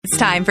It's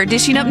time for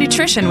Dishing Up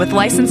Nutrition with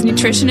licensed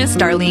nutritionist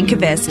Darlene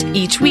Kvist.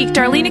 Each week,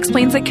 Darlene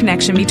explains the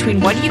connection between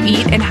what you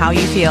eat and how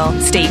you feel.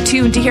 Stay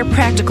tuned to hear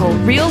practical,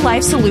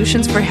 real-life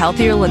solutions for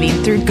healthier living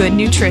through good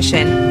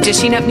nutrition.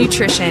 Dishing Up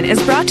Nutrition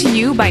is brought to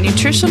you by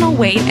Nutritional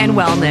Weight and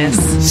Wellness.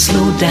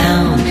 Slow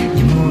down,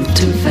 you move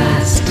too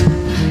fast.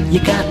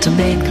 You got to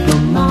make the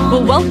moment.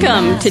 Well,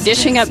 welcome to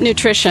Dishing Up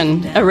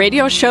Nutrition, a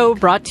radio show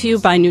brought to you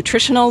by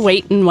Nutritional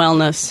Weight and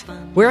Wellness.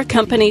 We're a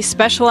company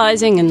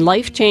specializing in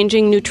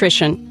life-changing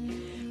nutrition.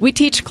 We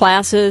teach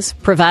classes,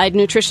 provide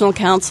nutritional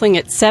counseling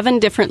at 7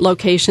 different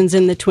locations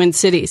in the Twin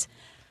Cities.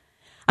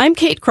 I'm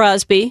Kate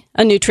Crosby,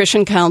 a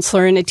nutrition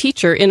counselor and a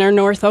teacher in our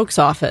North Oaks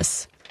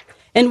office.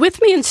 And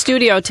with me in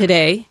studio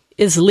today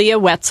is Leah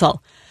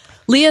Wetzel.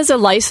 Leah is a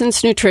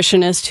licensed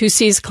nutritionist who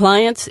sees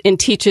clients and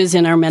teaches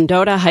in our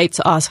Mendota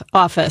Heights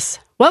office.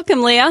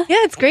 Welcome, Leah. Yeah,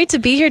 it's great to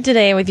be here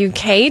today with you,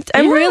 Kate.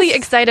 I'm really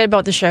excited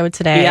about the show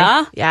today.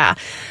 Yeah? Yeah.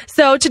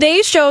 So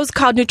today's show is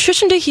called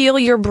Nutrition to Heal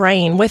Your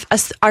Brain with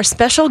our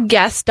special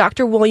guest,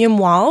 Dr. William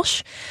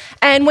Walsh.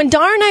 And when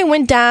Dar and I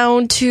went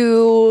down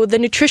to the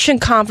nutrition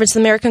conference, the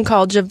American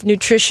College of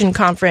Nutrition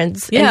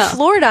conference in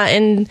Florida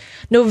in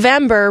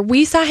November,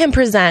 we saw him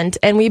present,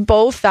 and we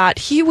both thought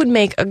he would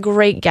make a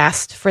great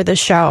guest for the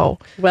show.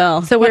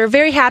 Well, so we're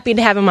very happy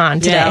to have him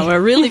on today. Yeah,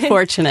 we're really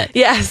fortunate.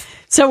 Yes.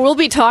 So we'll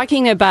be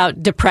talking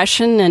about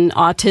depression and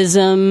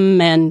autism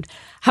and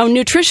how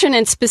nutrition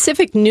and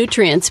specific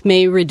nutrients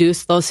may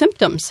reduce those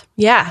symptoms.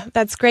 Yeah,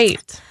 that's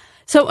great.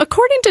 So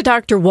according to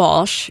Dr.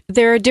 Walsh,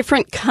 there are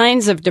different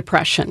kinds of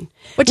depression.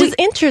 Which is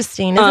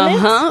interesting,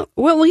 isn't it?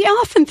 Well, we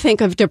often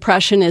think of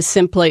depression as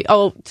simply,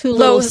 too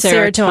little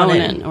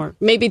serotonin or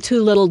maybe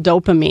too little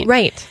dopamine.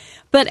 Right.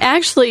 But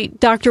actually,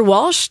 Dr.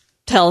 Walsh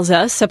tells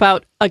us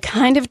about a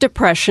kind of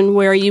depression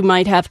where you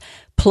might have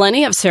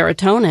plenty of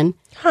serotonin,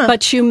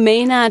 but you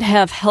may not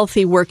have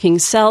healthy working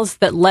cells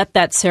that let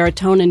that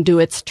serotonin do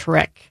its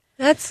trick.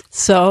 That's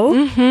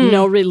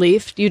no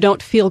relief. You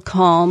don't feel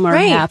calm or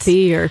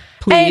happy or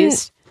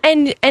pleased.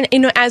 And you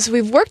know, as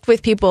we've worked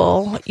with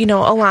people, you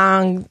know,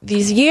 along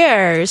these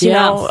years, you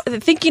know,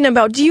 thinking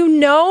about, do you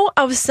know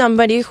of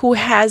somebody who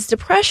has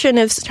depression,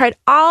 has tried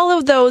all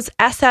of those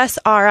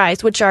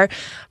SSRIs, which are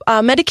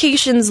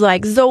medications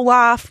like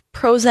Zoloft,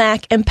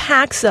 Prozac, and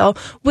Paxil,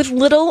 with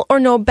little or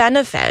no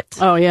benefit?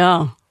 Oh,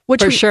 yeah.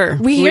 Which For sure.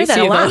 We hear that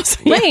a lot.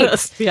 Right.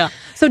 Yes. Yeah.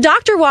 So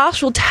Dr.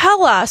 Walsh will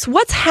tell us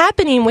what's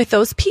happening with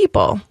those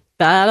people.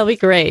 That'll be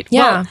great.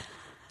 Yeah. Well,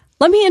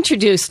 let me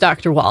introduce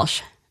Dr.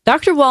 Walsh.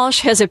 Dr.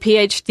 Walsh has a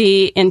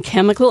PhD in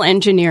chemical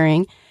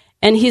engineering,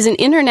 and he's an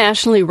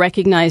internationally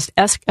recognized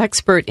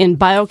expert in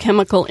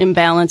biochemical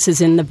imbalances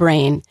in the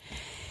brain.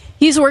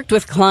 He's worked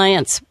with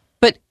clients,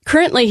 but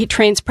currently he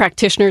trains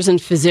practitioners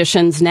and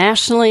physicians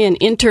nationally and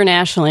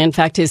internationally. In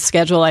fact, his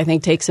schedule, I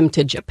think, takes him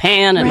to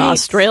Japan and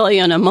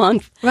Australia in a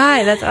month.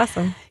 Right, that's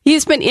awesome.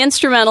 He's been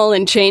instrumental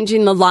in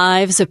changing the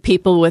lives of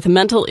people with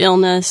mental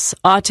illness,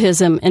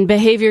 autism, and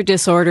behavior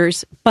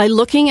disorders by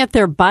looking at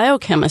their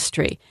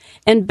biochemistry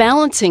and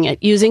balancing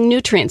it using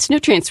nutrients.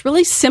 Nutrients,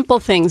 really simple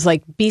things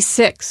like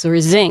B6 or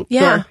zinc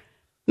or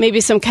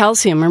maybe some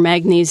calcium or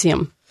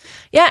magnesium.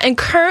 Yeah, and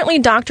currently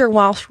Dr.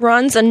 Walsh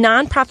runs a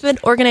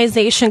nonprofit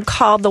organization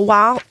called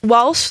the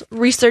Walsh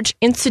Research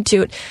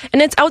Institute,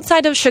 and it's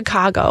outside of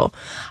Chicago.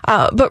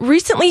 But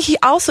recently he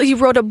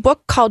wrote a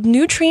book called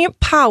Nutrient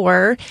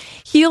Power,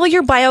 Heal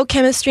Your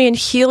Biochemistry and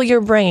Heal Your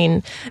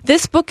Brain.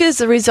 This book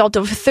is a result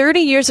of 30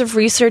 years of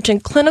research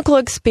and clinical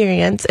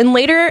experience, and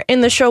later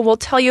in the show we'll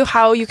tell you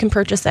how you can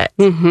purchase it.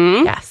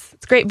 Mm-hmm. Yes,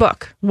 it's a great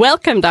book.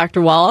 Welcome,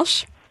 Dr.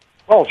 Walsh.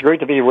 Well, it's great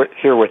to be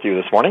here with you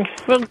this morning.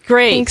 Well,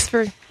 great.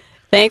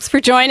 Thanks for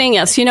joining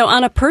us. You know,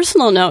 on a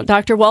personal note,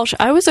 Dr. Walsh,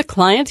 I was a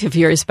client of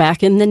yours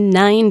back in the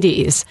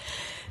 90s.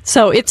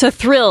 So it's a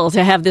thrill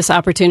to have this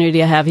opportunity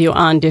to have you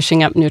on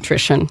Dishing Up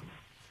Nutrition.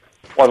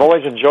 Well, I've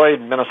always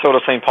enjoyed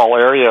Minnesota-St. Paul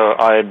area.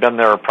 I've been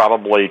there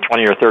probably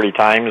 20 or 30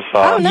 times.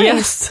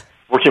 Nice.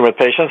 Working with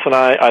patients, and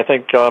I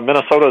think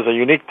Minnesota is a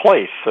unique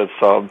place.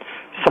 It's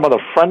some of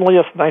the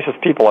friendliest, nicest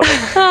people I've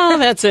ever. Oh,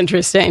 that's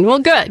interesting. Well,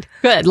 good.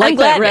 Like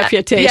that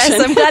reputation. Yes,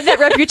 I'm glad that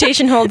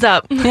reputation holds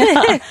up.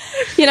 Yeah.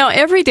 You know,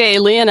 every day,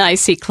 Leah and I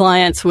see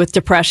clients with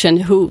depression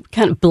who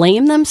kind of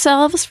blame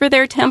themselves for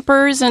their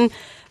tempers and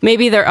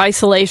maybe their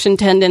isolation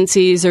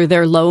tendencies or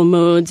their low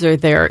moods or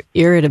their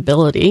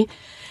irritability.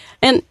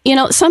 And, you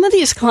know, some of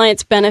these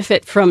clients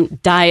benefit from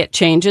diet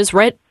changes,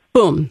 right?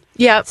 Boom.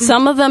 Yeah.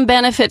 Some of them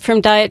benefit from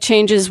diet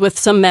changes with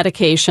some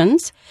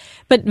medications.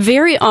 But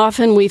very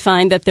often we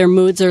find that their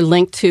moods are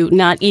linked to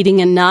not eating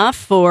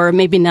enough or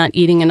maybe not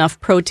eating enough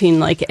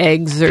protein like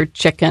eggs or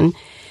chicken.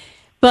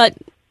 But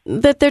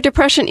that their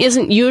depression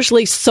isn't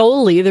usually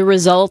solely the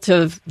result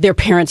of their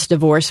parents'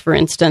 divorce, for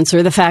instance,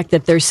 or the fact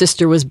that their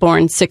sister was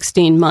born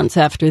 16 months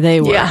after they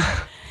were. Yeah.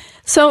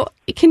 So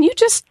can you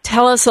just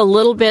tell us a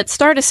little bit,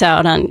 start us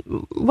out on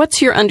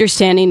what's your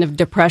understanding of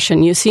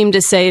depression? You seem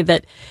to say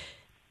that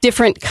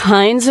different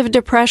kinds of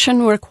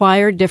depression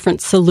require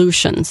different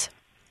solutions.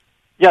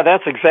 Yeah,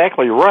 that's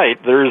exactly right.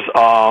 There's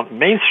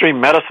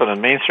mainstream medicine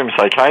and mainstream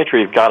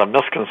psychiatry have got a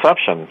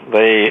misconception.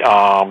 They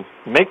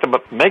make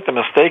the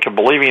mistake of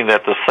believing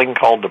that this thing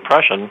called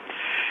depression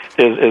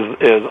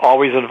is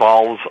always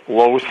involves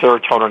low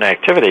serotonin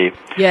activity.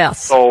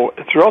 Yes. So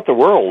throughout the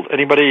world,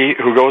 anybody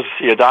who goes to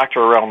see a doctor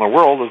around the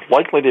world is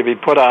likely to be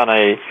put on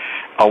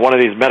one of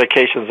these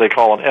medications they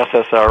call an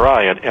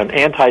SSRI, an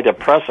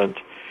antidepressant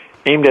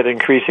aimed at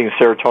increasing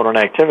serotonin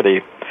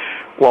activity.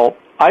 Well,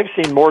 I've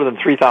seen more than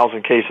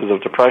 3,000 cases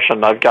of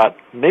depression. I've got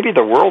maybe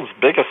the world's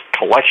biggest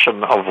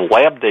collection of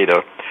lab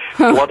data,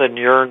 blood and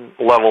urine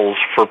levels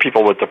for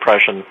people with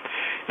depression.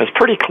 It's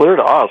pretty clear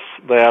to us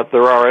that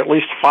there are at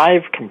least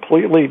 5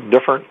 completely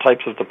different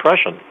types of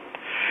depression.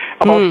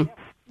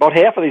 About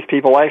half of these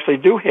people actually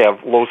do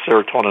have low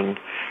serotonin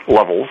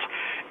levels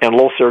and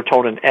low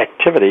serotonin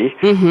activity,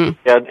 and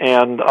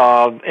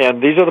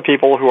these are the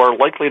people who are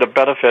likely to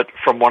benefit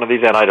from one of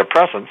these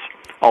antidepressants,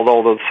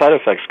 although the side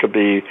effects could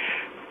be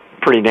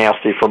pretty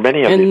nasty for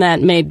many of them. And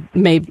that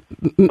may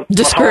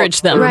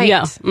discourage them. Right.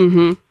 Yeah.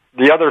 Mm-hmm.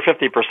 The other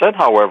 50%,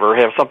 however,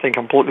 have something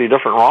completely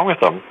different wrong with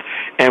them.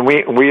 And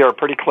we are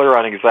pretty clear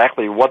on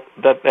exactly what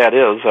that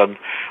is. And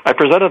I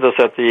presented this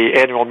at the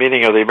annual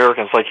meeting of the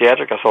American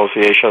Psychiatric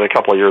Association a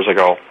couple of years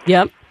ago.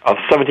 Yep.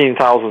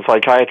 17,000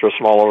 psychiatrists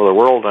from all over the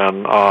world,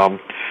 and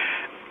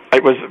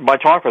my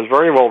talk was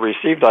very well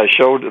received. I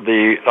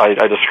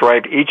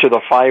described each of the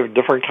 5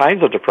 different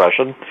kinds of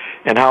depression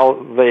and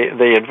how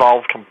they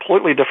involve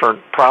completely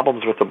different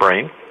problems with the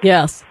brain.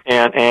 Yes.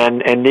 And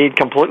need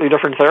completely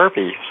different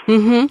therapies.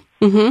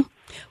 Mm-hmm. Mm-hmm.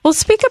 Well,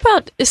 speak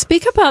about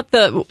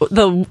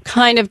the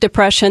kind of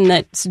depression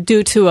that's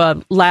due to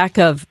a lack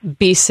of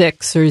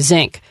B6 or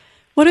zinc.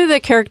 What are the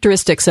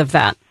characteristics of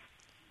that?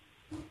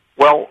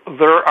 Well,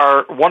 there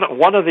are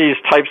one of these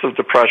types of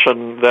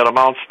depression that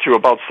amounts to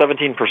about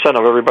 17%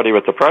 of everybody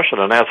with depression,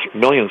 and that's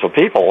millions of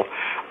people.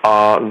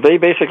 They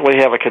basically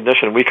have a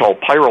condition we call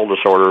Pyrrole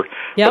disorder.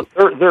 Yep.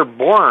 They're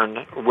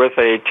born with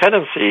a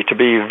tendency to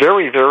be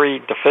very, very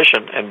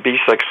deficient in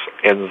B6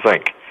 and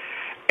zinc,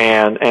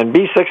 and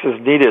B6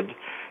 is needed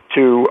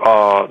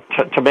to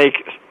make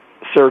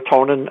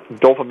serotonin,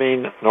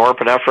 dopamine,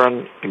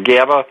 norepinephrine,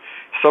 GABA,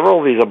 several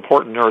of these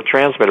important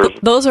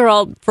neurotransmitters. Those are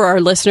all, for our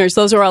listeners,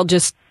 those are all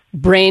just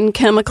brain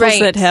chemicals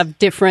that have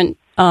different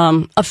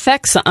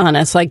effects on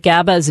us. Like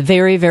GABA is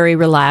very, very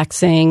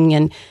relaxing,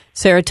 and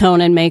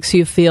serotonin makes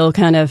you feel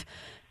kind of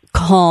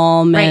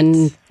calm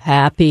and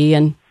happy,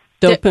 and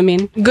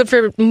dopamine. Good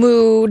for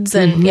moods,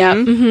 and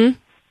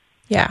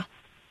yeah.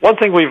 One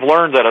thing we've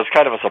learned that is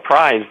kind of a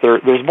surprise,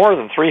 there's more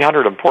than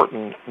 300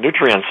 important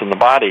nutrients in the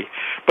body,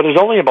 but there's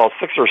only about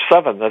 6 or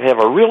 7 that have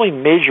a really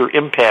major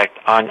impact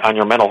on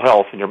your mental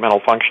health and your mental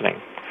functioning.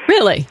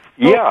 Really?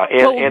 Yeah,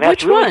 and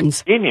that's which really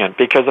ones? convenient,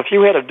 because if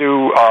you had to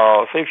do,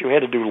 if you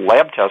had to do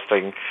lab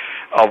testing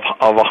of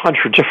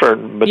 100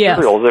 different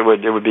materials, it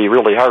would be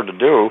really hard to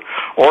do.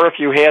 Or if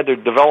you had to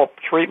develop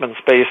treatments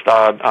based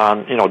on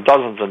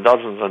dozens and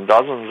dozens and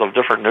dozens of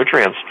different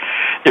nutrients,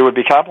 it would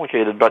be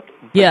complicated. But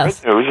the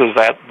good news is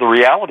that the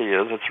reality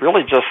is it's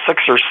really just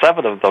 6 or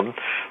 7 of them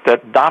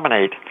that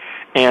dominate.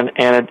 And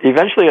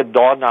eventually it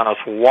dawned on us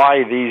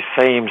why these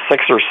same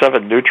 6 or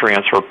 7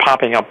 nutrients were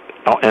popping up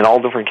in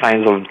all different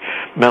kinds of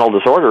mental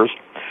disorders.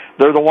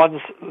 They're the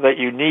ones that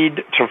you need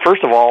to,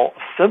 first of all,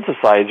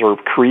 synthesize or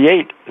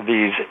create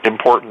these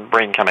important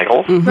brain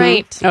chemicals. Mm-hmm.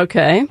 Right.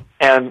 Okay.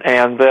 And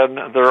then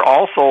they're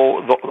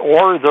also,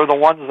 they're the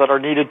ones that are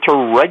needed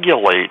to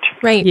regulate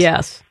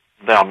Yes.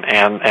 them.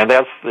 And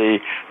that's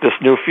this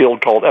new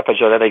field called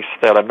epigenetics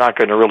that I'm not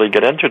going to really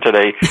get into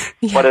today.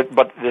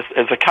 But this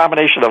is a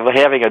combination of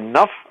having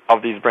enough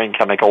of these brain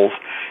chemicals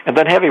and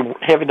then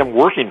having them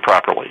working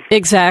properly.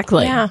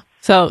 Exactly. Yeah.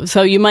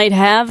 So you might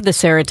have the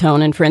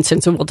serotonin, for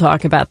instance, and we'll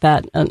talk about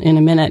that in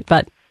a minute,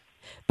 but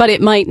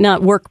it might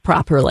not work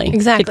properly.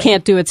 Exactly. It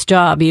can't do its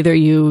job. Either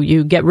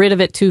you get rid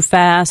of it too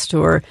fast,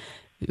 or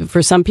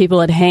for some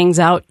people it hangs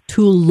out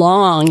too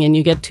long and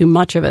you get too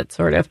much of it,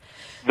 sort of.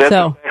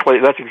 That's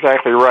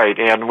exactly right.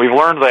 And we've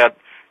learned that,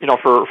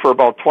 for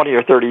about 20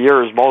 or 30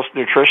 years, most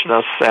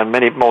nutritionists and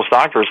most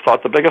doctors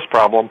thought the biggest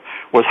problem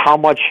was how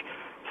much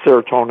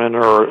serotonin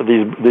or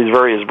these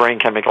various brain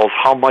chemicals,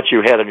 how much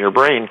you had in your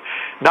brain.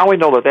 Now we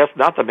know that that's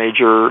not the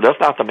major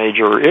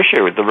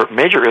issue. The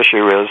major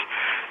issue is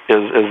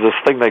this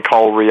thing they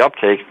call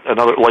reuptake.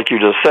 Another, like you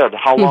just said,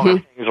 how long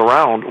it hangs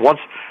around.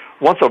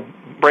 Once a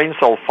brain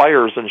cell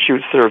fires and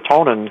shoots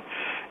serotonin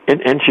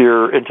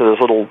into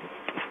this little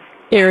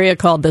area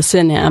called the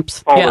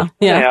synapse.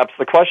 Synapse.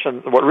 The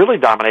question, what really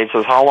dominates,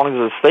 is how long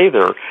does it stay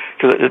there?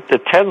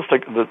 Because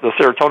the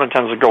serotonin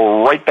tends to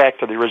go right back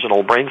to the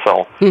original brain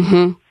cell.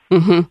 Mm-hmm.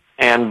 Mm-hmm.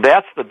 And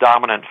that's the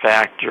dominant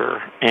factor.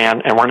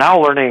 And we're now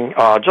learning,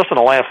 just in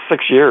the last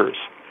 6 years,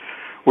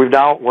 we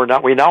now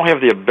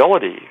have the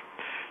ability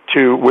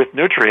to, with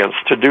nutrients,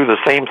 to do the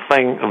same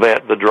thing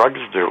that the drugs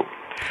do.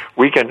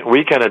 We can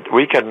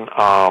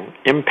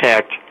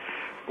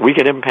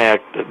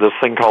impact this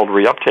thing called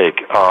reuptake.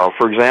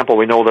 For example,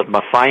 we know that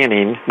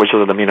methionine, which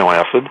is an amino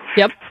acid,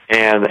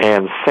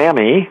 and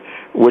SAMe,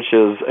 which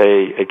is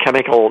a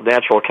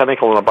natural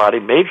chemical in the body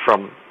made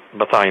from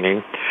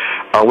methionine,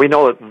 we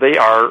know that they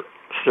are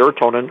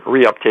serotonin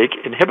reuptake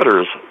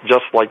inhibitors,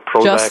 just like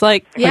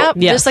Prozac.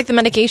 Just like the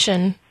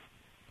medication.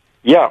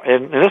 Yeah,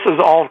 and this is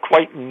all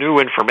quite new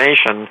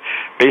information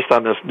based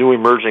on this new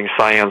emerging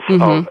science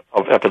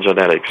of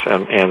epigenetics.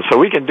 And so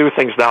we can do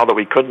things now that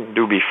we couldn't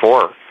do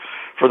before.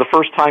 For the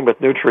first time with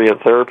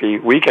nutrient therapy,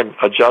 we can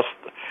adjust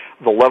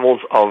the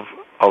levels of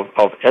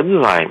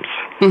enzymes.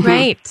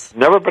 Right.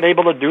 Never been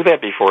able to do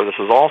that before. This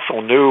is all so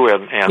new.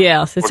 And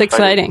yes, it's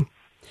exciting.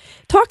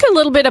 Talk a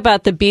little bit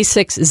about the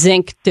B6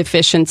 zinc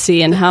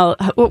deficiency and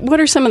what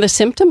are some of the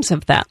symptoms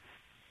of that?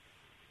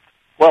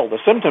 Well, the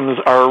symptoms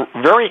are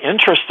very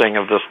interesting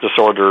of this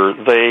disorder.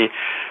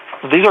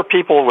 These are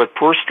people with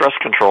poor stress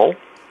control.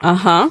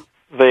 Uh-huh.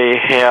 They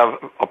have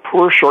a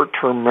poor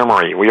short-term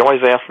memory. We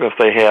always ask them if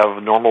they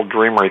have normal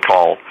dream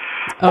recall.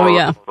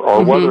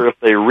 Or whether if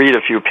they read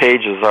a few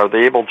pages, are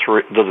they able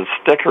to, does it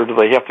stick, or do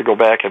they have to go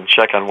back and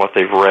check on what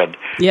they've read?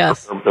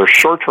 Yes. Their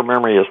short-term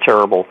memory is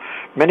terrible.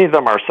 Many of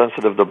them are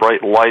sensitive to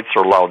bright lights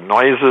or loud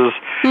noises.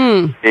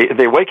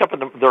 They wake up,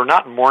 they're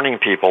not morning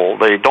people.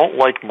 They don't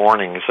like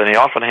mornings, and they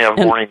often have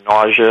morning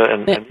nausea.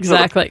 And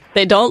exactly.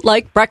 They don't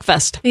like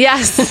breakfast.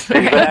 Yes.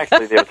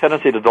 Exactly. They have a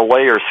tendency to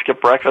delay or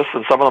skip breakfast,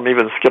 and some of them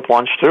even skip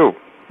lunch, too.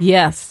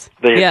 Yes.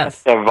 They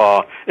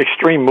have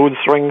extreme mood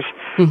swings.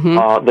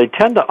 They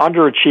tend to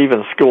underachieve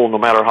in school no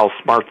matter how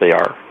smart they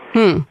are.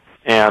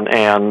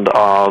 And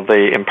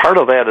part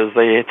of that is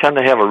they tend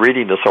to have a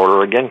reading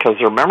disorder, again, because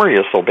their memory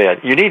is so bad.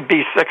 You need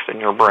B6 in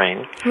your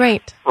brain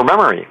for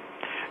memory.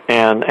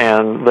 And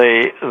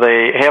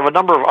they have a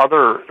number of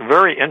other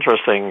very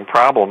interesting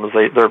problems.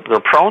 They're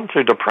prone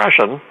to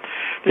depression.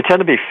 They tend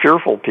to be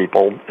fearful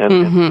people,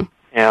 and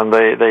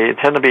they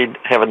tend to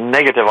have a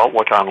negative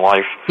outlook on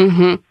life.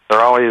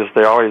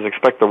 They always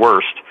expect the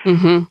worst.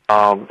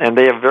 And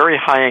they have very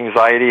high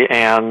anxiety,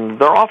 and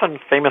they're often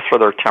famous for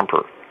their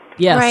temper.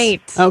 Yes.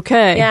 Right.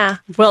 Okay. Yeah.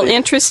 Well,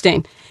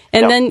 interesting.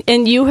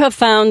 And you have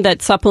found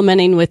that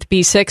supplementing with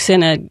B6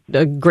 in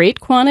a great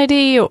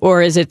quantity,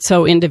 or is it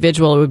so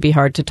individual it would be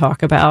hard to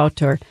talk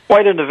about? Or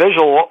quite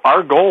individual.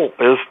 Our goal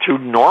is to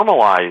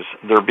normalize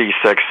their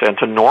B6 and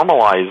to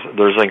normalize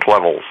their zinc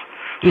levels.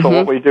 So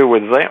what we do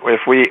with zinc,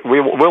 if we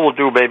will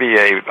do maybe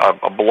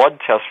a blood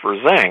test for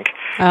zinc,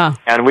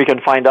 and we can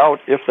find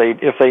out if they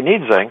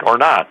need zinc or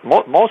not.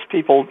 Most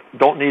people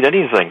don't need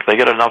any zinc; they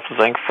get enough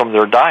zinc from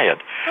their diet.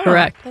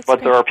 Correct.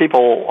 But there are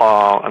people,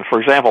 and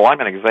for example, I'm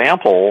an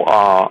example.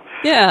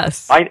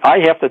 Yes. I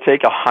have to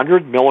take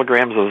 100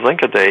 milligrams of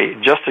zinc a day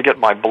just to get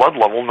my blood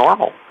level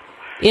normal.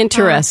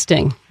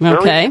 Interesting.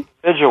 Okay. Very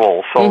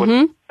individual. So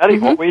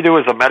what we do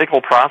is a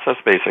medical process,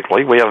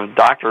 basically. We have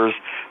doctors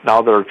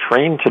now that are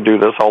trained to do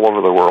this all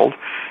over the world,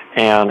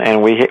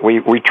 and we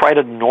try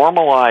to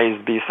normalize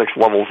B6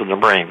 levels in the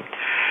brain.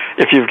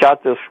 If you've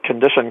got this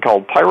condition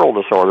called pyrrole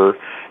disorder,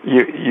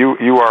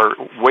 you are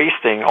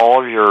wasting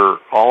all of your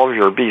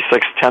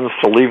B6 tends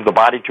to leave the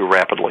body too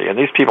rapidly, and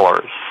these people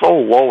are so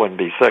low in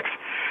B6.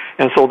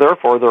 And so,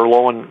 therefore, they're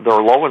low in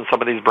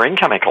some of these brain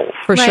chemicals.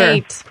 For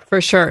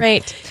sure.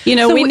 Right.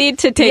 We need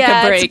to take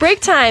a break. It's break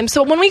time.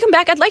 So when we come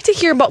back, I'd like to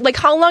hear about,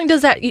 how long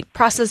does that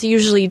process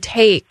usually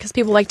take? Because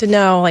people like to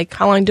know,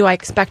 how long do I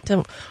expect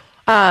to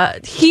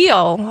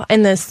heal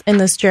in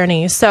this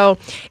journey? So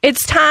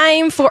it's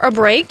time for a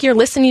break. You're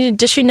listening to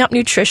Dishing Up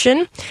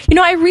Nutrition.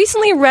 I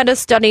recently read a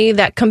study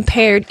that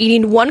compared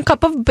eating 1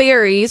 cup of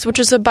berries, which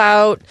is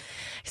about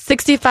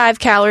 65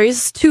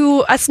 calories,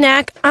 to a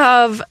snack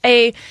of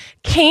a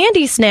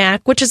candy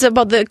snack, which is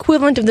about the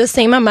equivalent of the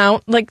same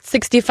amount,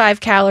 65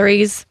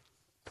 calories,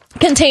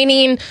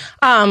 containing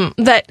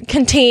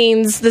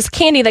this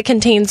candy that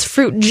contains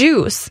fruit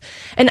juice.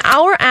 An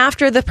hour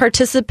after the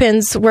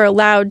participants were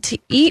allowed to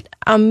eat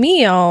a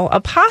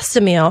pasta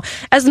meal,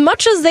 as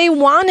much as they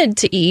wanted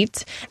to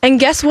eat,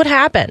 and guess what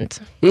happened?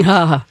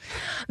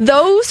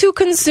 Those who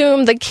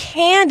consumed the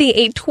candy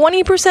ate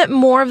 20%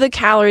 more of the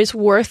calories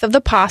worth of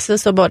the pasta,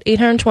 so about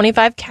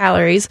 825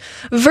 calories,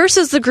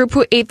 versus the group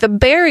who ate the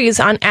berries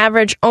on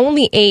average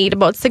only ate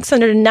about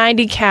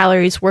 690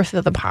 calories worth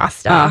of the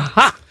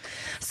pasta.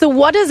 So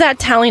what is that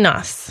telling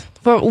us?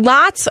 For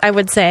lots, I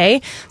would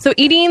say. So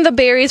eating the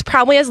berries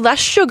probably has less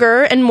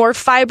sugar and more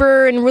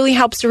fiber and really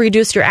helps to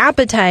reduce your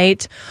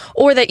appetite.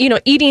 Or that,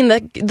 eating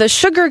the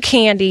sugar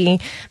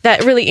candy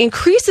that really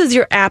increases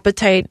your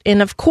appetite.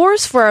 And of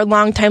course, for our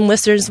longtime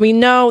listeners, we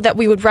know that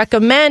we would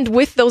recommend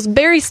with those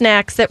berry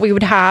snacks that we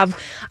would have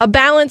a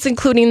balance,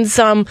 including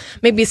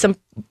maybe some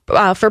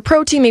for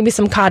protein, maybe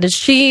some cottage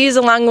cheese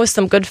along with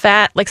some good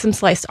fat, like some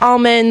sliced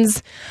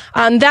almonds.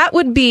 That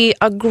would be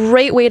a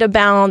great way to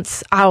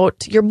balance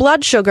out your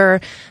blood sugar,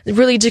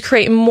 really to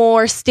create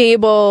more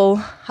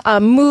stable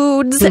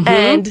moods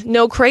and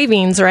no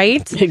cravings,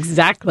 right?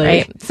 Exactly.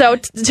 Right. So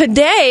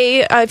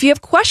today, if you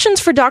have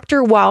questions for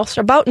Dr. Walsh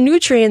about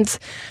nutrients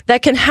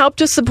that can help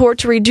to support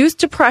to reduce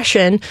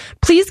depression,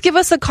 please give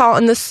us a call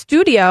in the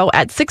studio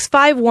at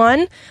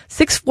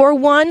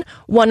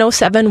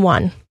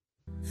 651-641-1071.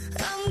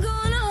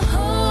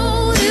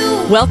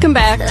 Welcome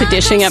back to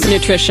Dishing Up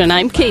Nutrition.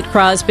 I'm Kate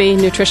Crosby,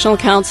 nutritional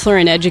counselor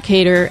and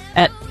educator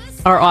at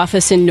our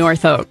office in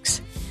North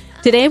Oaks.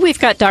 Today we've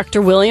got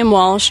Dr. William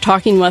Walsh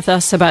talking with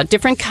us about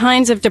different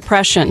kinds of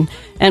depression,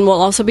 and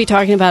we'll also be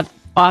talking about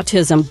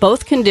autism.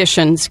 Both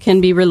conditions can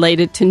be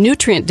related to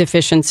nutrient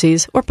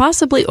deficiencies or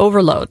possibly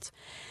overloads.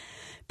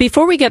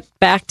 Before we get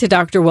back to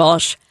Dr.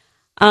 Walsh,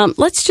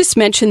 let's just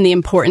mention the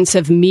importance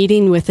of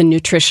meeting with a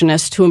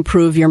nutritionist to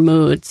improve your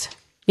moods.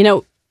 You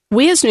know,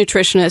 we as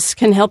nutritionists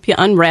can help you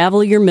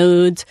unravel your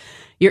moods,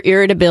 your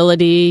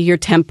irritability, your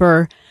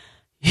temper,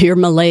 your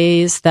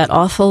malaise, that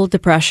awful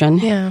depression.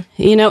 Yeah.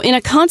 You know, in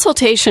a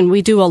consultation,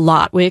 we do a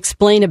lot. We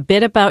explain a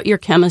bit about your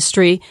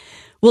chemistry.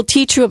 We'll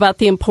teach you about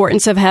the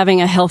importance of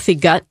having a healthy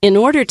gut in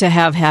order to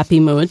have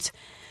happy moods.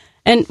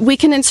 And we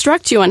can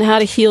instruct you on how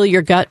to heal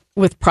your gut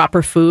with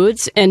proper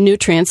foods and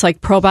nutrients like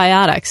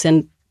probiotics.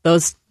 And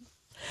those,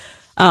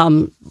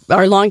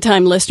 our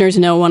longtime listeners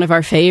know one of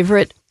our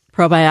favorite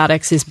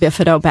probiotics is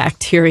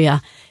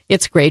bifidobacteria.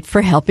 It's great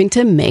for helping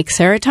to make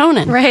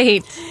serotonin.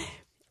 Right.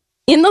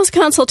 In those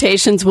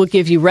consultations, we'll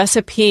give you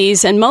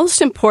recipes, and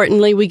most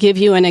importantly, we give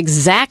you an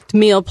exact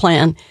meal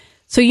plan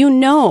so you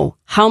know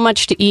how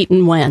much to eat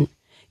and when.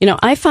 You know,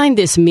 I find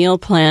this meal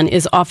plan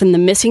is often the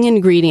missing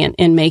ingredient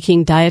in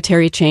making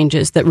dietary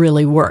changes that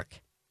really work.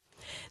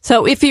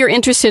 So if you're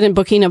interested in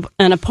booking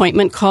an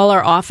appointment, call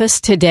our office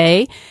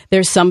today.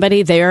 There's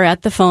somebody there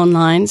at the phone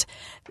lines.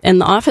 And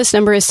the office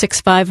number is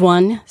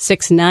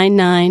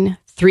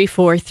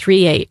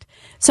 651-699-3438.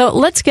 So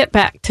let's get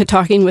back to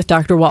talking with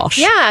Dr. Walsh.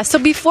 Yeah, so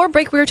before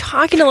break, we were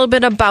talking a little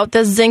bit about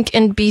the zinc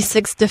and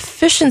B6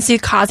 deficiency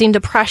causing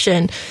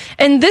depression.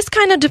 And this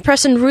kind of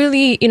depression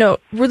really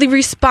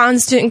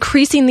responds to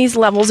increasing these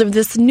levels of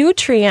this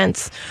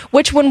nutrients,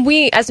 which when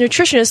we as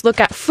nutritionists look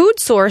at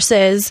food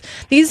sources,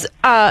 these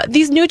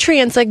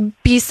nutrients like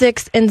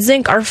B6 and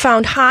zinc are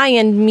found high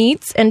in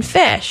meats and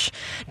fish.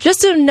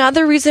 Just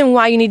another reason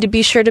why you need to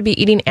be sure to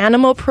be eating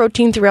animal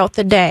protein throughout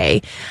the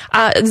day.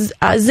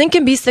 Zinc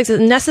and B6 is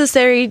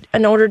necessary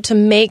in order to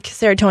make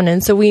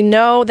serotonin. So we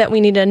know that we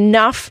need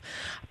enough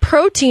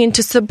protein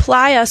to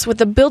supply us with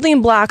the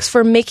building blocks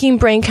for making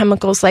brain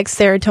chemicals like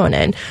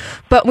serotonin.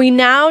 But we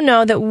now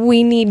know that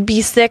we need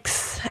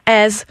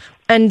B6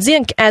 and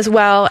zinc as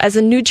well as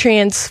the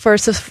nutrients for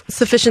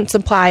sufficient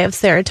supply of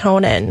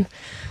serotonin.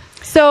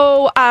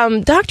 So,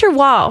 Dr.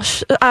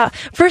 Walsh,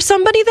 for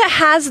somebody that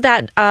has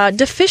that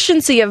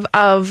deficiency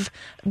of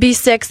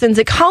B6 and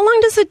zinc, how long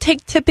does it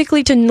take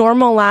typically to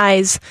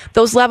normalize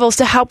those levels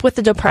to help with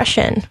the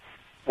depression?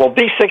 Well,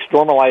 B6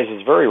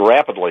 normalizes very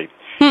rapidly.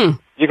 You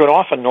can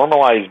often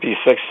normalize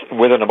B6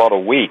 within about a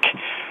week.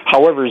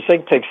 However,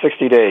 zinc takes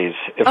 60 days.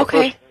 If a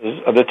person is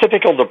the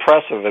typical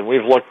depressive, and we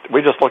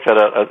just looked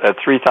at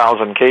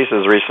 3,000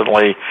 cases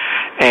recently,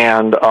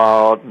 and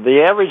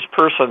the average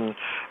person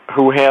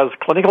who has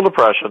clinical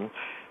depression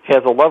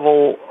has a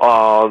level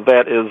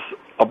that is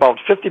about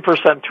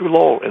 50% too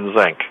low in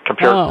zinc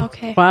compared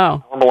to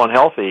normal and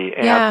healthy.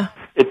 And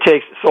it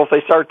takes, so if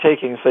they start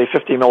taking, say,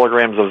 50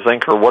 milligrams of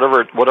zinc or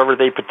whatever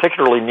they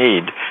particularly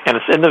need, and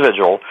it's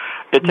individual,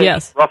 it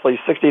takes roughly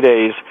 60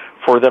 days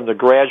for them to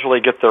gradually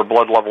get their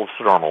blood levels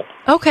to normal.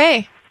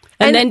 Okay.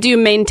 And then do you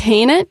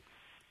maintain it?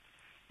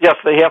 Yes,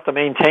 they have to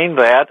maintain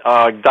that.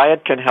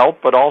 Diet can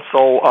help, but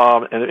also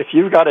and if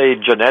you've got a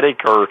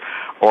genetic or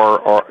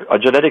a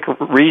genetic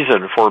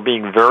reason for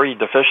being very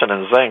deficient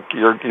in zinc,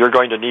 you're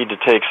going to need to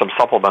take some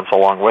supplements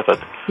along with it.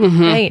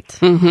 Mm-hmm. Right.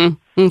 Mm-hmm.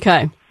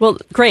 Okay. Well,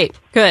 great.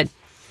 Good.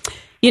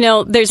 You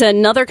know, there's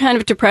another kind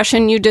of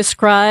depression you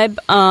describe.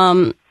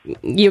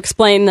 You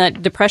explain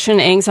that depression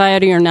and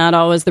anxiety are not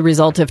always the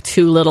result of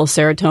too little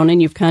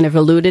serotonin. You've kind of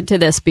alluded to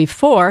this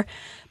before,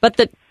 but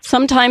that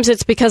sometimes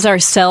it's because our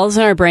cells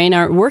in our brain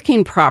aren't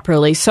working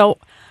properly. So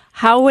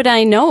how would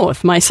I know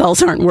if my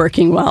cells aren't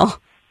working well?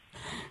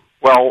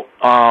 Well,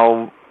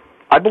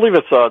 I believe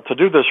it's to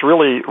do this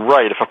really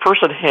right. If a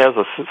person has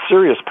a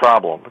serious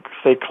problem,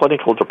 say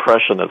clinical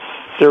depression, it's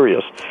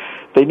serious,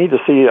 they need to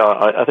see.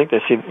 I think they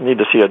need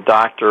to see a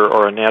doctor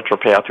or a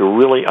naturopath who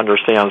really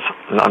understands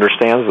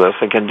this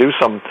and can do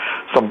some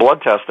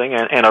blood testing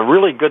and a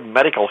really good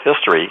medical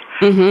history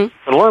and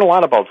learn a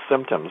lot about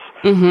symptoms.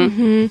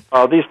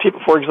 These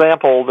people, for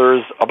example,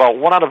 there's about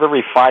 1 out of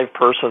every 5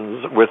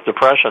 persons with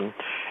depression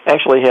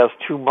actually has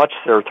too much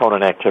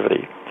serotonin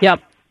activity.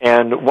 Yep.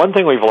 And one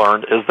thing we've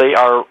learned is they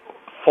are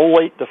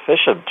folate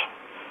deficient.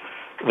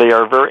 They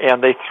are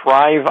and they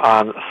thrive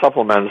on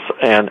supplements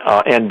and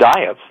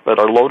diets that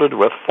are loaded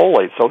with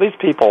folate. So these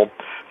people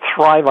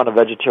thrive on a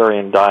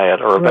vegetarian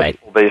diet or a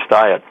vegetable-based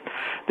diet.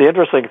 The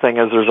interesting thing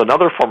is there's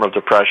another form of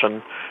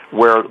depression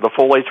where the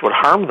folates would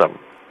harm them.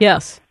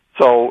 Yes.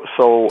 So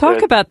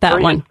talk about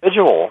that one.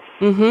 Individual.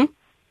 Mm-hmm.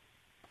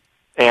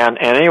 And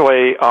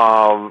anyway,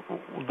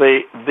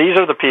 these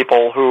are the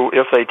people who,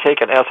 if they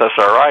take an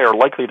SSRI, are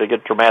likely to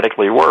get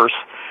dramatically worse.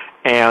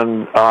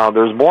 And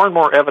there's more and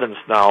more evidence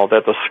now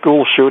that the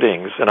school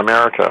shootings in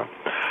America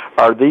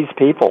are these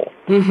people.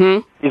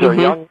 These are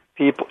young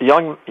people,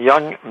 young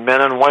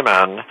men and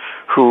women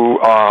who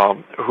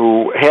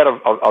had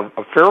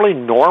a fairly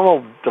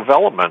normal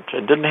development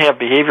and didn't have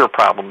behavior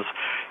problems,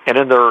 and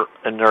in their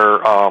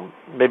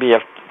maybe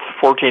at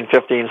 14,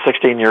 15,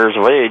 16 years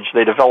of age,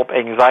 they develop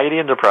anxiety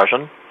and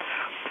depression.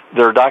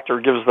 Their doctor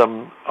gives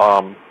them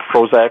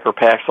Prozac or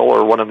Paxil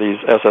or one of these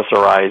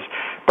SSRIs,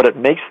 but it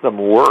makes them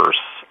worse.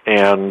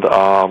 And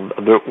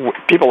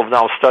people have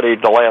now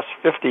studied the last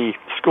 50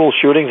 school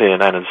shootings in the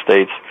United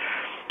States,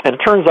 and it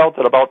turns out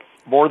that about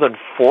more than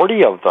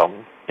 40 of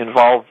them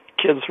involved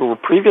kids who were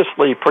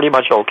previously pretty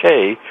much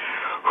okay,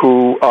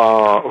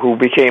 who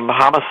became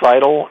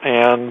homicidal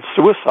and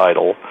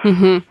suicidal.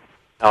 Mm-hmm.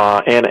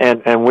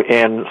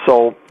 And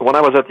so when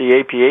I was at the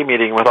APA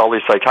meeting with all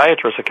these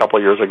psychiatrists a couple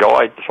of years ago,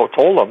 I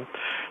told them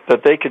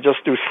that they could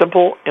just do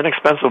simple,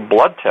 inexpensive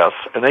blood tests,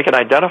 and they can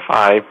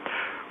identify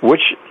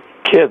which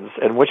kids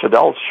and which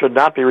adults should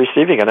not be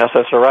receiving an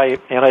SSRI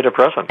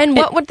antidepressant. And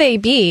what would they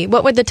be?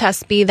 What would the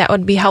tests be that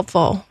would be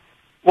helpful?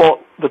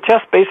 Well, the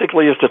test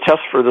basically is to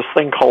test for this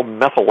thing called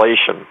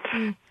methylation.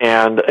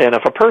 And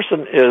if a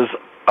person is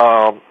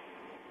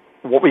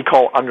what we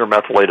call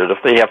undermethylated, if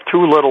they have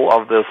too little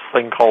of this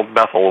thing called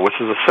methyl, which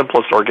is the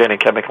simplest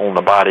organic chemical in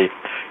the body,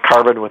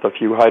 carbon with a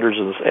few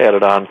hydrogens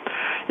added on,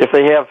 if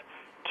they have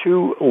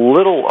too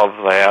little of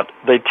that,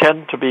 they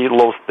tend to be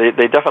low.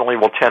 They definitely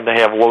will tend to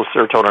have low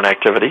serotonin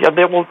activity, and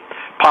they will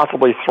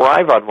possibly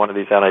thrive on one of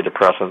these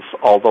antidepressants,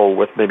 although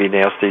with maybe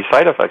nasty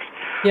side effects.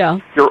 Yeah.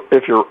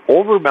 If you're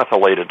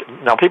over-methylated,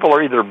 now people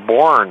are either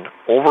born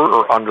over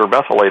or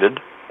under-methylated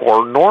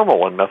or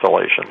normal in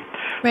methylation.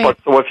 Right. But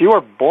so if you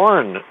are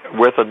born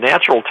with a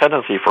natural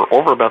tendency for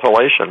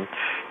over-methylation,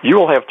 you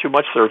will have too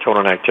much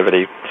serotonin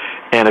activity,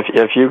 and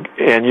if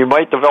you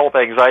might develop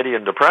anxiety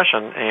and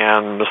depression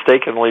and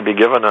mistakenly be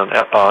given an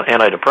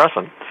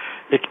antidepressant,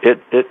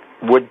 it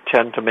would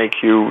tend to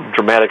make you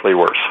dramatically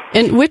worse.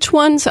 And which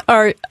ones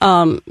are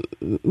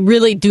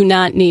really do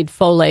not need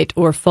folate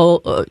or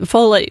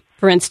folate?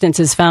 For instance,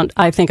 is found,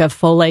 I think of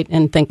folate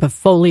and think of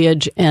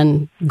foliage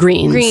and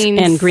greens.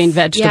 And green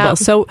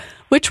vegetables. Yeah. So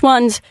which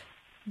ones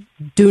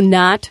do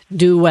not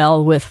do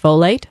well with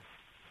folate?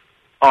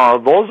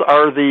 Those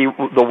are the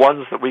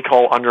ones that we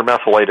call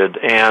undermethylated,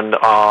 and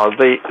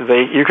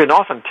you can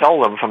often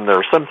tell them from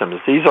their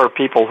symptoms. These are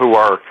people who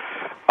are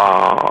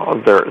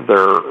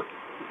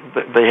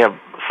they have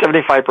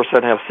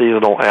 75% have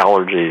seasonal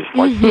allergies.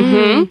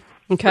 Like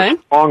Okay.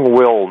 They're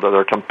strong-willed,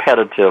 they're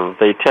competitive.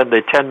 They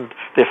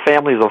have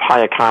families of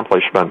high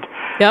accomplishment.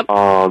 Yep.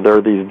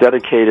 They're these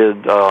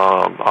dedicated,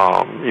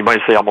 you might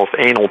say almost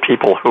anal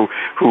people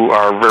who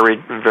are very,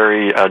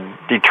 very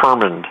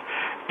determined,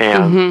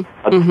 and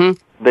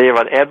they have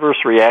an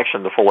adverse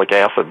reaction to folic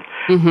acid.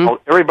 Well,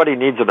 everybody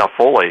needs enough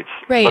folates,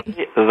 right.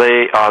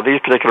 but these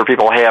particular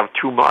people have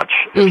too much.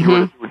 If you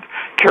were to do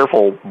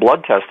careful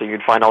blood testing,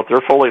 you'd find out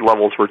their folate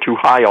levels were too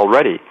high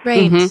already.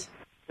 Right.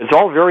 It's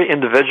all very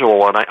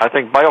individual, and I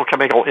think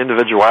biochemical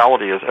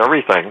individuality is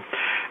everything.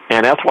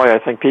 And that's why I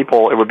think it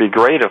would be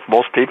great if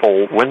most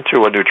people went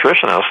to a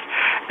nutritionist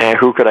and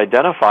who could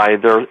identify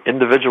their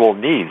individual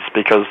needs,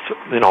 because,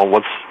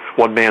 what's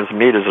one man's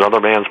meat is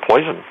another man's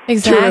poison.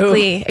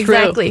 Exactly.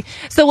 Exactly.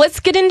 So let's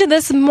get into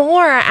this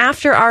more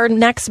after our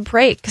next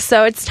break.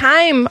 So it's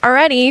time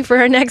already for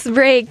our next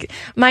break.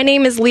 My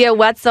name is Leah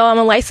Wetzel. I'm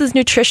a licensed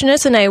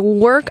nutritionist, and I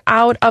work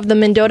out of the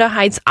Mendota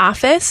Heights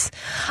office.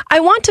 I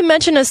want to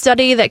mention a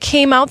study that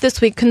came out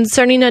this week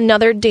concerning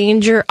another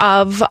danger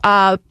of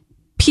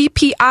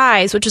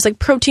PPIs, which is like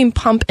protein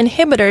pump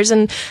inhibitors,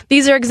 and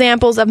these are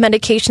examples of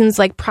medications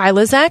like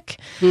Prilosec.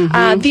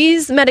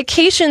 These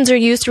medications are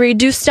used to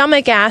reduce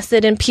stomach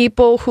acid in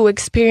people who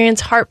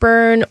experience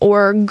heartburn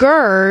or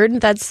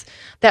GERD,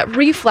 that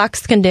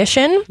reflux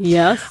condition.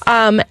 Yes.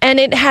 And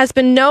it has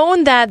been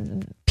known that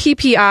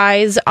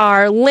PPIs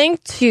are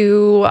linked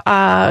to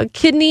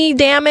kidney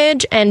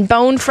damage and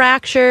bone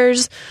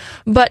fractures,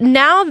 but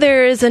now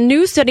there is a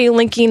new study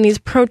linking these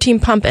protein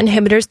pump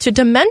inhibitors to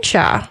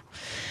dementia.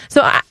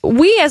 So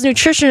we as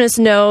nutritionists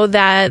know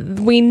that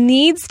we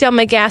need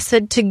stomach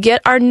acid to get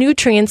our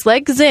nutrients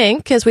like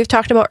zinc, as we've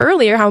talked about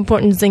earlier, how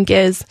important zinc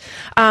is,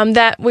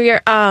 that we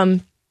are,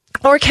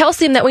 or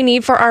calcium that we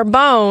need for our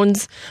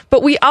bones,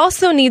 but we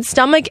also need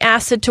stomach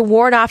acid to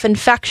ward off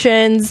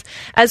infections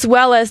as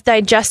well as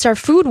digest our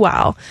food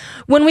well.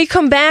 When we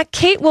come back,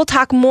 Kate will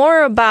talk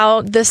more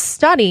about this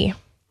study.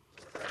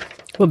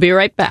 We'll be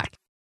right back.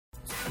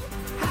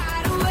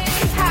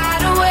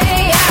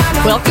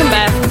 Welcome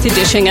back to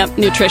Dishing Up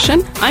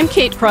Nutrition. I'm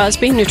Kate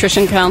Crosby,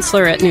 nutrition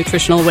counselor at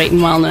Nutritional Weight and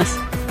Wellness.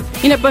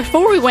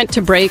 Before we went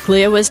to break,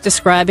 Leah was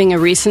describing a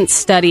recent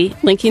study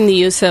linking the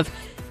use of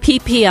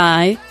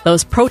PPI,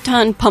 those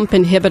proton pump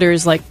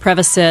inhibitors like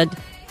Prevacid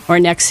or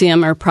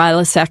Nexium or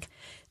Prilosec,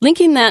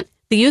 linking the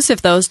use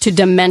of those to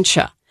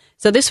dementia.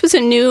 So this was a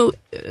new,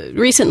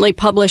 recently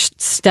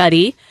published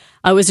study.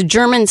 It was a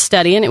German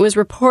study, and it was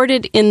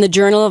reported in the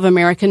Journal of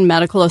American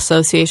Medical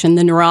Association,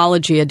 the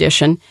Neurology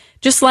edition,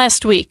 just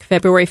last week,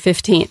 February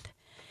 15th.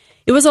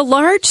 It was a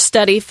large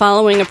study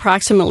following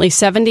approximately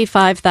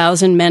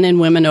 75,000 men and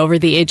women over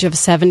the age of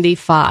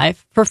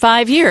 75 for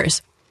 5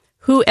 years,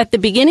 who at the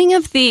beginning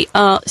of the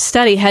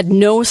study had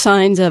no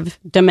signs of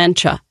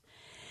dementia.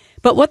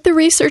 But what the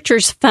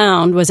researchers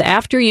found was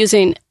after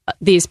using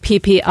these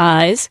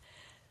PPIs,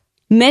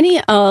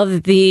 many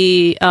of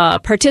the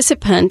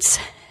participants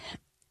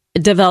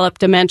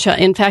developed dementia.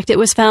 In fact, it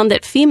was found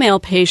that female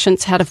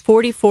patients had a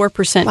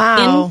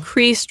 44%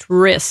 increased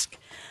risk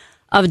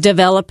of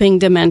developing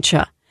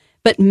dementia.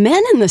 But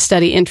men in the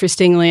study,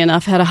 interestingly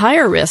enough, had a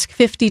higher risk,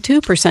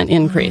 52%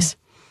 increase,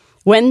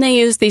 when they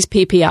used these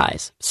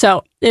PPIs.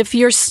 So if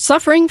you're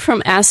suffering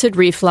from acid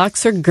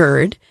reflux or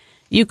GERD,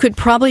 you could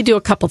probably do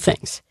a couple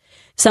things.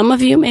 Some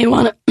of you may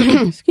want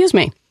to,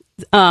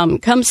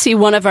 come see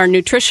one of our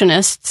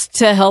nutritionists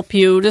to help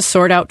you to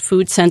sort out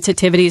food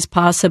sensitivities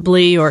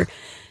possibly, or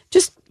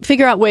just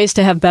figure out ways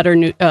to have better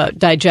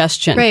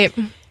digestion. Right.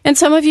 And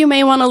some of you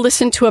may want to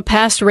listen to a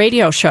past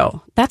radio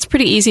show. That's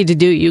pretty easy to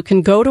do. You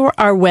can go to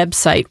our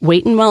website,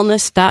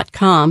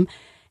 weightandwellness.com,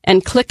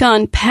 and click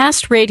on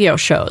past radio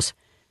shows.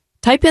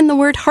 Type in the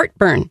word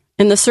heartburn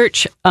in the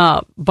search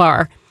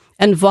bar,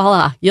 and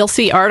voila, you'll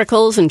see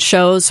articles and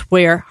shows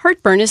where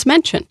heartburn is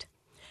mentioned.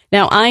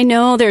 Now, I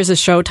know there's a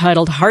show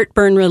titled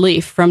Heartburn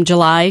Relief from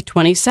July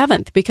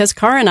 27th because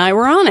Cara and I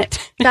were on it.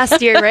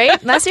 Last year,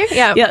 right? Last year?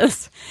 Yeah.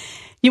 Yes.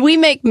 We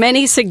make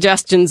many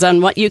suggestions on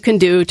what you can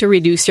do to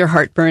reduce your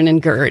heartburn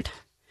and GERD.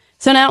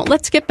 So now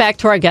let's get back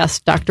to our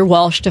guest, Dr.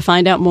 Walsh, to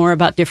find out more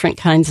about different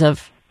kinds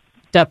of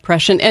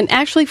depression. And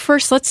actually,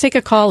 first, let's take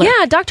a caller.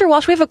 Yeah, Dr.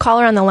 Walsh, we have a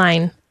caller on the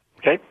line.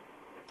 Okay.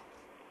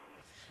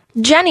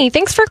 Jenny,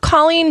 thanks for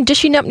calling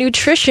Dishing Up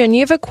Nutrition.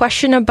 You have a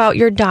question about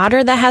your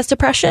daughter that has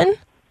depression?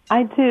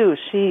 I do.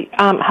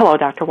 Hello,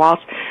 Dr. Walsh.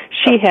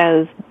 She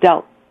has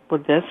dealt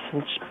with this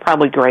since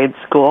probably grade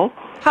school.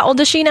 How old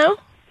is she now?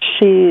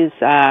 She's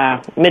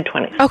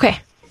mid-20s. Okay.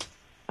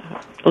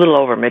 A little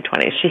over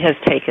mid-20s. She has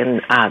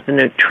taken the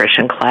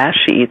nutrition class.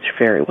 She eats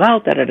very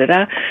well,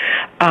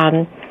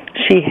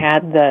 She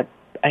had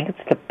I think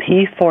it's the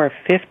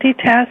P450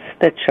 test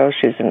that shows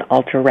she's an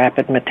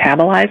ultra-rapid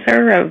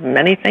metabolizer of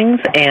many things,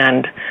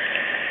 and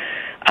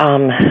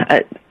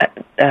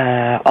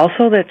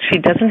also that she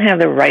doesn't have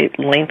the right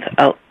length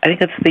of, I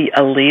think it's the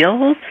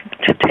alleles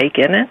to take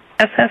in it,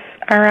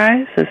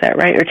 SSRIs, is that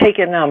right? Or take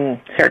in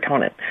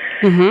serotonin.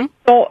 Mm-hmm.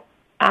 So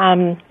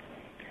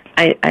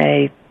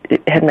I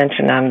had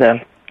mentioned on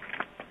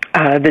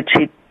that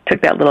she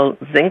took that little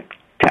zinc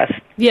test.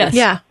 Yes.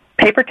 Yeah.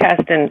 Paper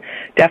test, and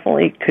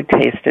definitely could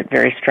taste it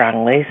very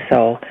strongly,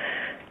 so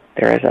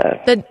there is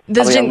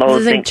the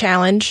zinc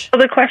challenge. So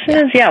the question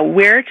is,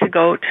 where to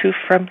go to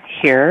from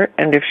here,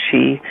 and if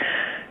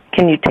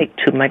can you take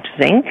too much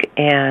zinc?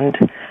 And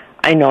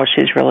I know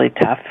she's really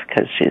tough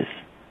because she's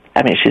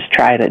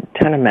tried a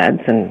ton of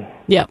meds and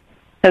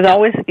has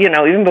always,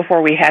 even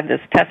before we had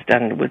this test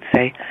done, would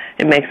say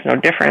it makes no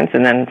difference,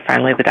 and then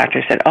finally the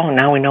doctor said, "Oh,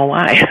 now we know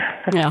why."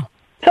 Yeah.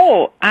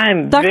 So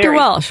I'm Dr.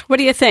 Welsh, what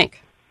do you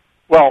think?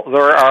 Well,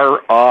 there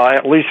are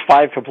at least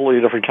 5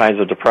 completely different kinds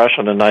of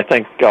depression, and I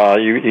think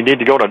you need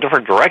to go in a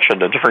different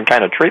direction, a different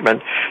kind of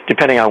treatment,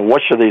 depending on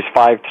which of these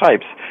 5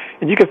 types.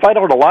 And you can find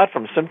out a lot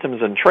from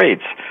symptoms and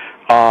traits.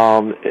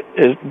 Can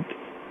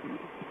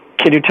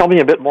you tell me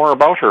a bit more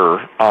about her?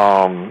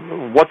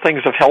 What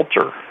things have helped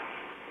her?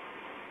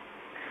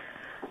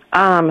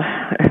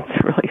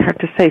 It's really hard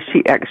to say.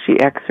 She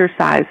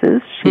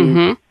exercises.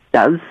 She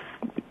does.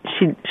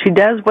 She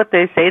does what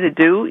they say to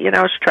do. She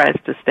tries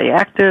to stay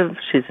active.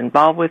 She's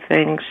involved with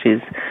things.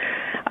 She's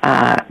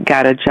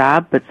got a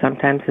job, but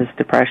sometimes his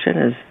depression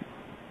is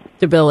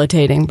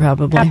debilitating.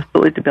 Probably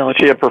absolutely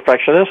debilitating. Is she a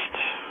perfectionist?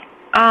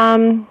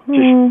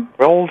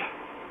 Strong-willed?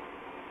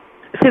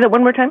 Say that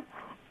one more time.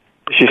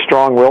 Is she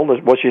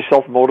strong-willed? Was she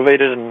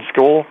self-motivated in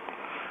school?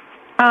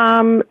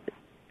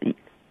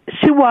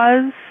 She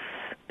was.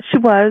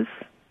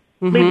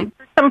 Maybe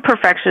some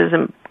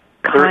perfectionism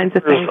kinds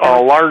of things.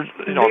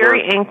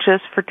 Very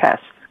anxious for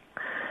tests.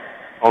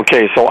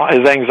 Okay, so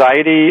is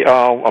anxiety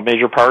a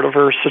major part of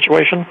her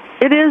situation?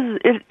 It is.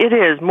 It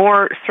is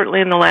more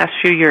certainly in the last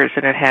few years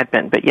than it had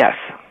been. But yes.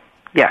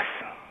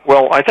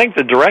 Well, I think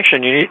the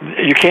direction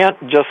you can't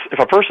just, if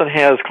a person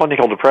has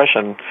clinical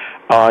depression,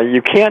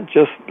 you can't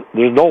just,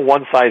 there's no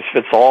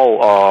one-size-fits-all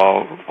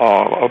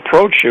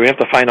approach. You have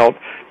to find out,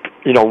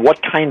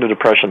 what kind of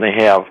depression they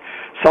have.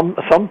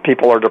 Some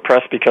people are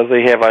depressed because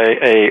they have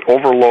a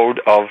overload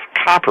of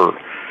copper,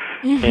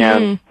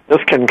 and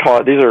this can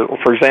cause. These are,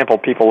 for example,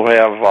 people who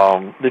have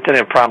they tend to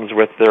have problems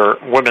with their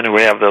women who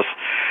have this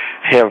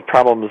have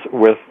problems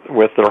with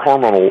their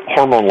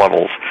hormone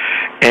levels,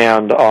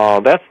 and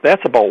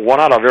that's about 1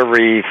 out of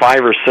every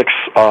 5 or 6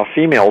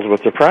 females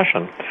with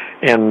depression,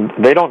 and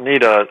they don't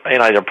need an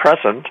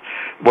antidepressant.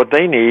 What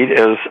they need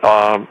is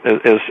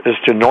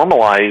to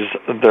normalize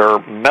their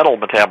metal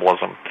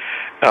metabolism.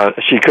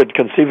 She could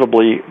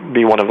conceivably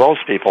be one of those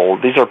people.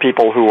 These are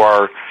people who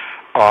are,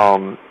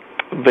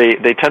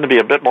 they tend to be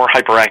a bit more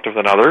hyperactive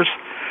than others.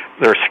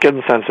 They're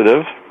skin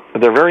sensitive.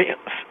 They're very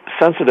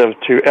sensitive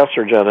to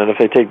estrogen, and if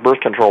they take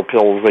birth control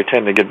pills, they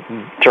tend to get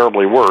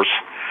terribly worse.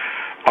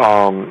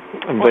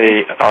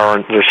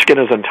 Their skin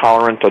is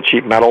intolerant to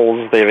cheap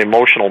metals. They have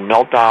emotional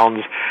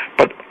meltdowns,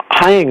 but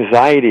high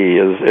anxiety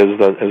is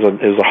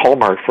a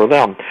hallmark for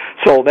them.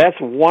 So that's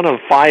one of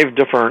 5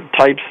 different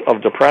types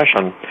of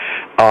depression.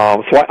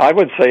 So I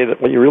would say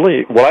that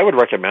what I would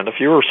recommend, if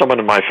you were someone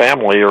in my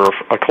family or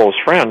a close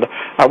friend,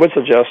 I would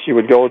suggest you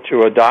would go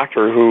to a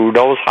doctor who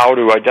knows how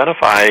to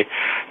identify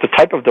the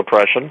type of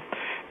depression,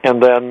 and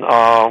then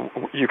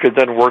you could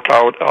then work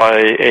out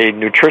a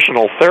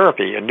nutritional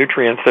therapy, a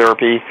nutrient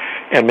therapy,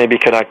 and maybe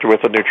connect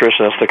with a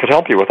nutritionist that could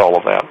help you with all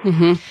of that.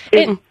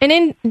 Mm-hmm. And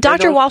in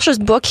Dr. Walsh's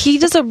book, he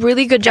does a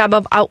really good job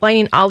of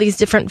outlining all these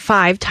different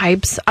 5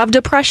 types of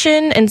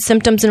depression and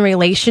symptoms in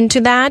relation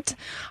to that.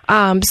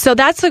 So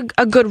that's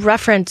a good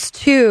reference,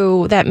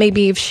 too, that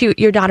maybe if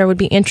your daughter would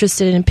be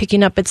interested in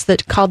picking up. It's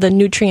called the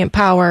Nutrient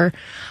Power.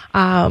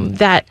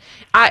 That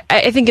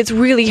I think it's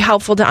really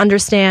helpful to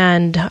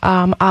understand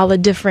all the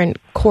different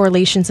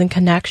correlations and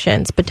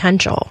connections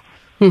potential.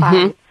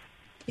 Mm-hmm.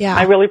 Yeah,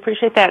 I really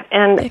appreciate that.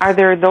 And are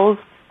there those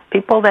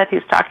people that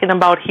he's talking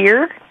about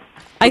here?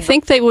 I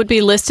think they would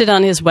be listed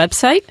on his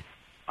website.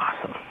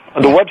 Awesome.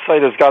 The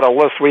website has got a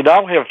list. We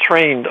now have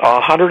trained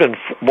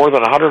more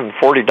than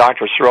 140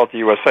 doctors throughout the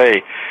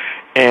USA,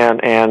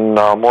 and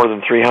more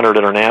than 300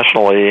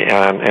 internationally.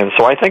 And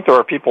so I think there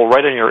are people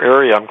right in your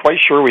area. I'm quite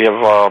sure we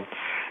have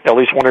at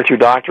least 1 or 2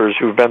 doctors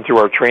who've been through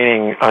our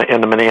training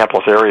in the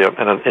Minneapolis area,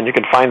 and you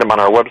can find them on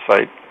our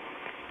website.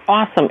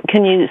 Awesome.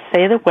 Can you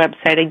say the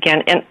website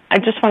again? And I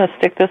just want to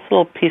stick this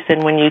little piece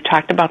in when you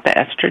talked about the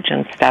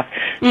estrogen stuff.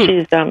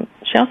 She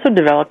also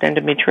developed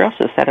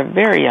endometriosis at a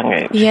very young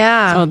age.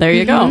 Yeah. Oh, there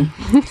you go.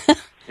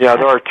 Yeah,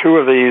 there are 2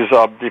 of these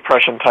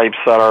depression types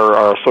that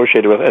are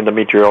associated with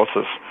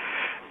endometriosis,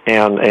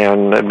 and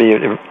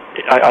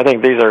I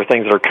think these are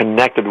things that are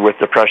connected with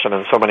depression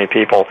in so many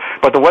people.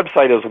 But the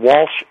website is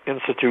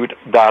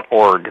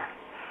walshinstitute.org.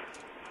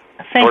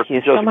 Thank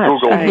you so much.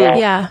 Google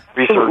yeah.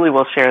 Absolutely,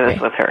 we'll share this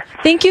with her.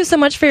 Thank you so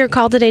much for your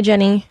call today,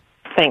 Jenny.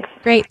 Thanks.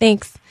 Great,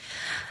 thanks.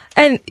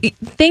 And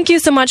thank you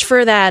so much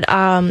for that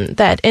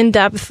that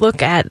in-depth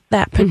look at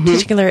that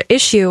particular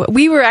issue.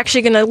 We were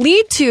actually going to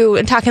lead to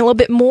and talking a little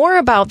bit more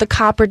about the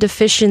copper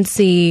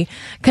deficiency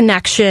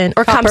connection,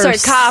 or copper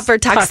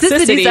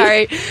toxicity.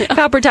 Sorry,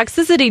 copper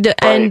toxicity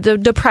and the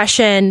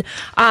depression,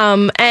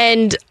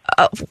 and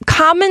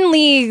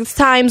commonly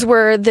times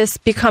where this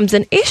becomes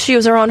an issue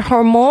is around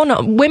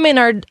hormonal. Women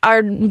are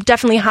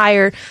definitely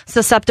higher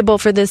susceptible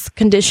for this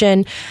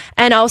condition,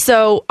 and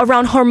also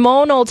around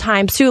hormonal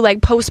times too,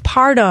 like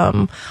postpartum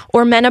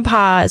or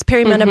menopause,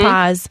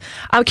 perimenopause.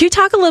 Can you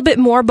talk a little bit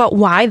more about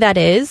why that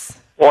is?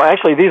 Well,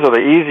 actually, these are the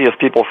easiest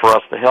people for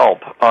us to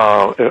help.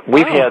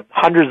 We've had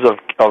hundreds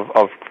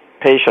of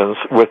patients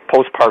with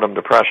postpartum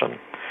depression,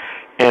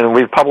 and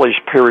we've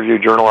published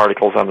peer-reviewed journal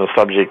articles on the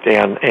subject,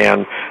 and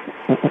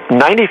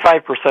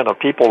 95% of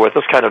people with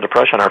this kind of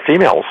depression are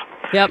females.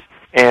 Yep.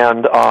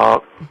 And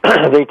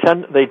they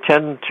tend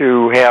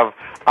to have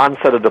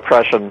onset of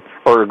depression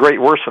or a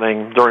great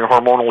worsening during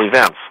hormonal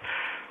events,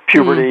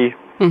 puberty,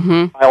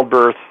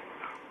 childbirth,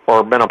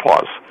 or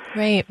menopause.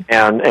 Right.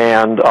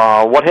 And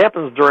what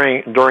happens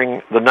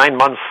during the 9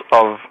 months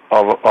of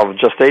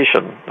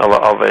gestation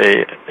of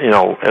a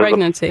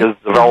pregnancy is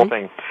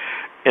developing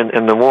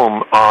in the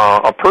womb,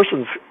 a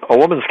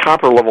woman's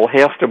copper level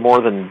has to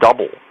more than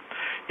double,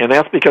 and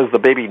that's because the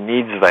baby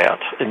needs that.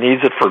 It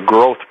needs it for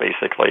growth,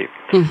 basically.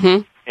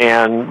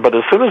 But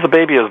as soon as the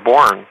baby is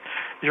born,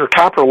 your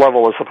copper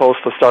level is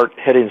supposed to start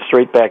heading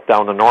straight back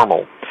down to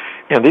normal,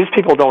 and these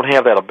people don't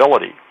have that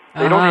ability.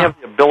 They don't have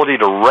the ability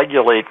to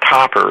regulate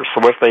copper.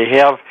 So if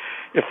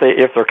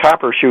their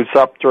copper shoots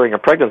up during a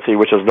pregnancy,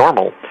 which is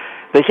normal,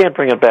 they can't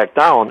bring it back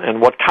down. And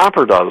what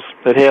copper does,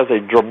 it has a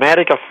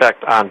dramatic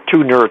effect on 2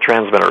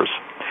 neurotransmitters.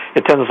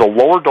 It tends to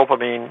lower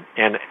dopamine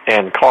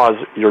and cause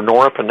your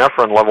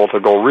norepinephrine level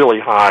to go really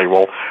high.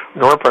 Well,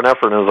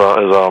 norepinephrine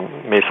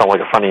may sound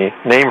like a funny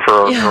name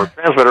for a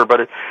neurotransmitter,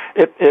 but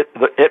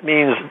it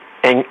means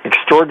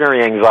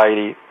extraordinary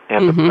anxiety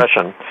and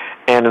depression.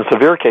 And in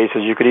severe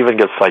cases, you could even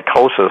get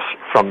psychosis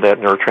from that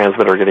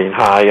neurotransmitter getting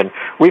high. And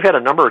we've had a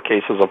number of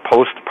cases of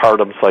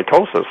postpartum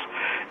psychosis.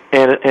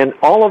 And in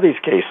all of these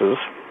cases,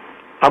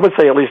 I would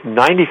say at least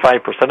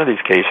 95% of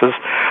these cases,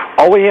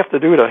 all we have to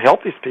do to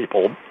help these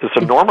people is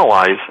to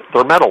normalize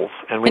their metals,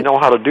 and we know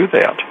how to do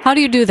that. How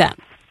do you do that?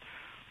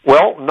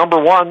 Well, number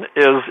one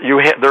is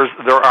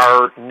there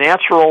are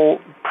natural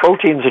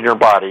proteins in your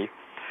body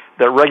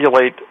that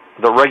regulate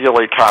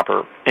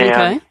copper,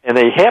 and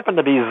they happen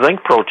to be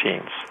zinc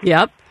proteins.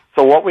 Yep.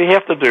 So what we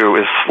have to do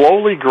is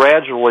slowly,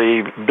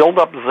 gradually build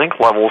up zinc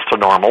levels to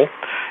normal,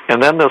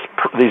 and then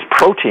these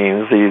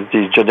proteins,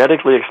 these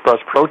genetically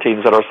expressed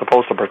proteins that are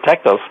supposed to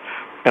protect us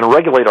and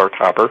regulate our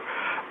copper,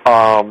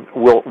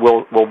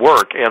 will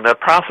work. And that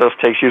process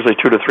takes usually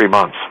 2 to 3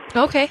 months.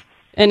 Okay.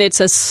 And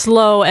it's as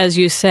slow as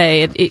you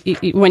say.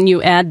 When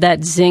you add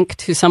that zinc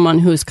to someone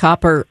who's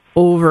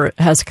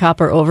has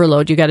copper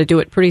overload, you got to do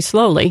it pretty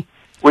slowly.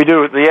 We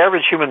do. The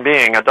average human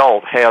being,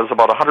 adult, has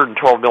about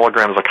 112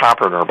 milligrams of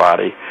copper in their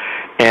body,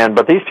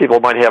 but these people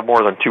might have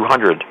more than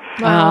 200.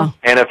 Wow.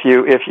 And if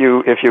you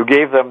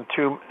gave them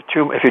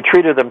if you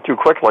treated them too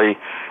quickly,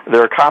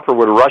 their copper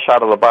would rush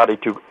out of the body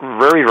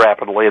very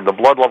rapidly, and the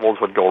blood levels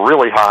would go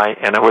really high,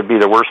 and it would be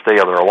the worst day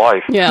of their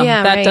life.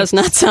 Yeah, that right. does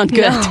not sound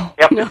good.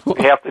 No. You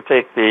have to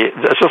take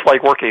it's just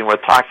like working with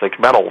toxic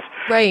metals.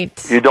 Right.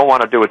 You don't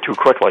want to do it too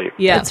quickly.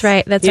 Yes. That's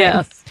right. That's yes.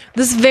 right.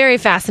 This is very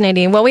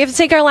fascinating. Well, we have to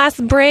take our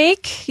last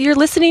break. You're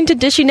listening to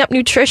Dishing Up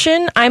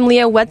Nutrition. I'm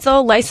Leah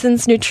Wetzel,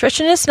 licensed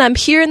nutritionist, and I'm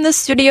here in the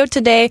studio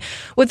today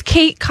with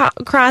Kate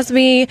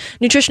Crosby,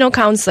 nutritional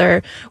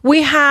counselor.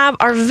 We have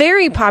our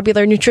very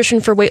popular Nutrition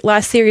for Weight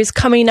Loss series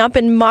coming up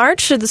in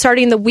March,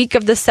 starting the week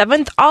of the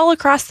 7th, all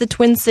across the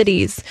Twin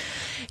Cities.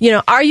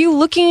 Are you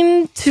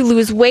looking to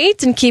lose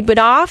weight and keep it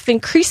off,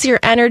 increase your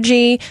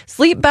energy,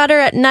 sleep better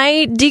at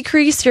night,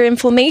 decrease your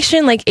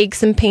inflammation like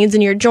aches and pains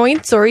in your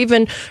joints, or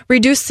even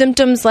reduce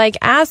symptoms like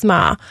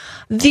asthma?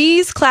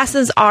 These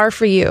classes are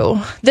for you.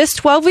 This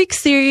 12-week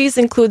series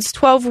includes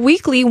 12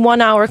 weekly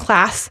 1-hour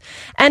class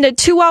and a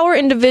 2-hour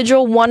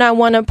individual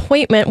one-on-one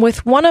appointment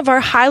with one of our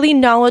highly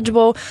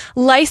knowledgeable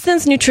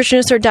licensed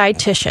nutritionists or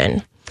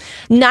dietitian.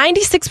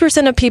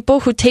 96% of people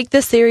who take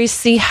this series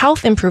see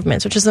health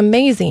improvements, which is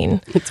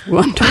amazing. It's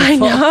wonderful. I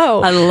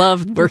know. I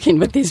love working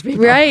with these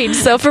people. Right.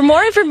 So for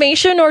more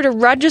information or to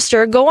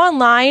register, go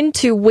online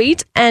to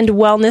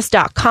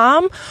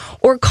weightandwellness.com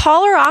or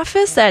call our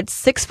office at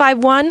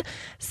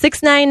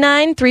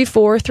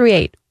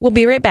 651-699-3438. We'll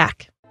be right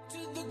back.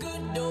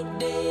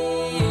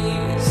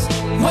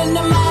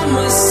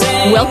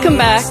 Welcome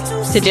back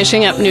to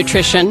Dishing Up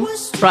Nutrition,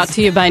 brought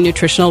to you by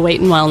Nutritional Weight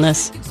and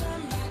Wellness.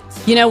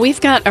 We've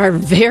got our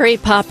very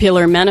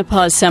popular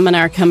menopause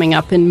seminar coming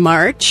up in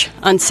March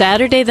on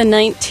Saturday the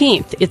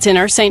 19th. It's in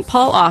our St.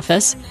 Paul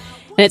office,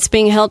 and it's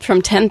being held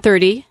from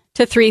 10:30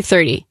 to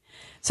 3:30.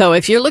 So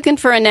if you're looking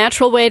for a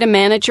natural way to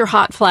manage your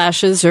hot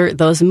flashes or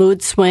those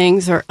mood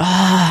swings or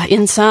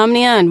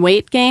insomnia and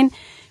weight gain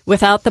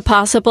without the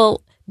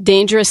possible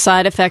dangerous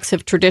side effects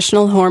of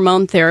traditional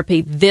hormone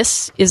therapy,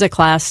 this is a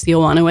class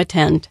you'll want to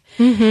attend.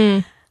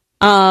 Mm-hmm.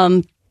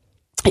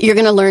 You're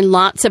going to learn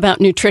lots about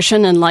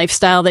nutrition and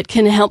lifestyle that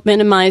can help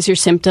minimize your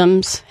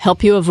symptoms,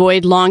 help you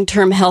avoid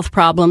long-term health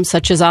problems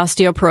such as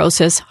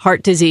osteoporosis,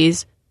 heart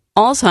disease,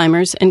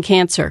 Alzheimer's, and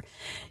cancer.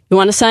 You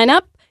want to sign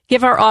up?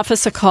 Give our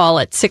office a call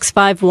at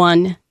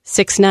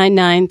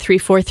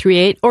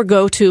 651-699-3438 or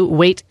go to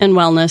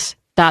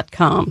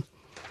weightandwellness.com.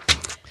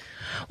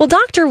 Well,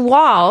 Dr.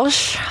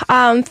 Walsh,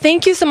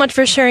 thank you so much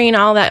for sharing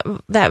all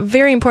that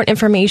very important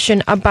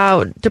information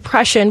about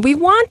depression. We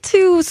want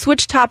to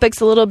switch topics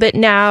a little bit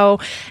now,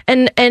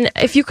 and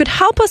if you could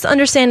help us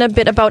understand a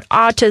bit about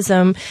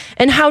autism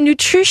and how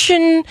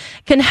nutrition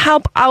can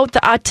help out the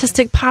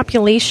autistic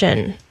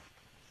population.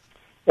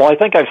 Well, I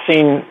think I've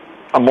seen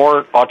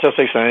more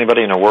autistics than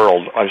anybody in the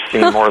world. I've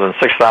seen more than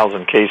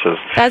 6,000 cases.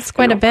 That's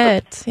quite a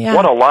bit. Yeah.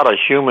 What a lot of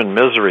human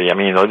misery. I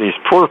mean, these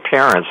poor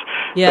parents.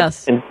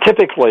 Yes. And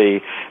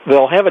typically,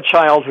 they'll have a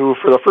child who,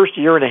 for the first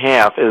year and a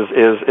half, is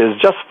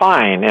just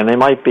fine, and they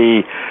might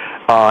be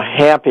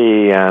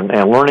happy and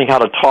learning how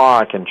to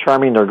talk and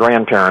charming their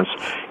grandparents.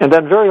 And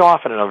then very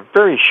often, in a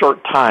very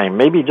short time,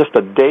 maybe just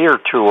a day or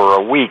two or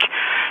a week,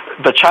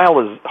 the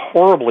child is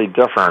horribly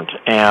different,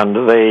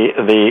 and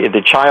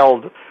the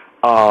child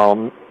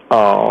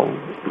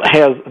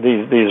has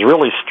these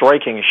really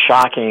striking,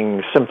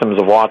 shocking symptoms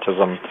of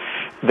autism.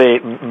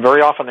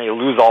 Very often they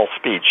lose all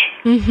speech.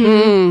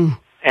 Mm-hmm.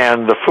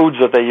 And the foods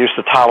that they used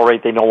to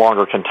tolerate, they no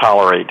longer can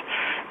tolerate.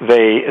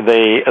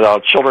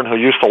 Children who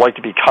used to like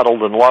to be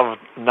cuddled and loved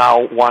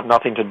now want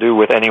nothing to do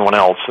with anyone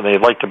else, and they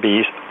like to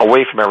be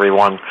away from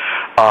everyone.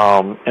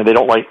 And they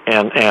don't like.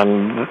 And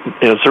can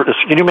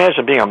you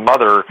imagine being a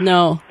mother?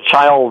 No. A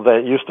child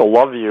that used to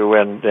love you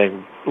and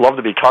love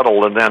to be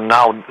cuddled, and then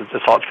now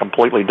it's all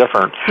completely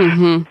different.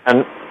 Mm-hmm.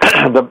 And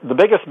the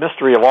biggest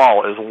mystery of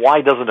all is,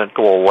 why doesn't it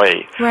go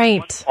away?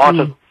 Right.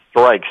 Autism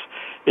strikes.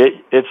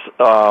 It's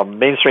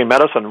mainstream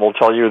medicine will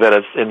tell you that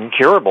it's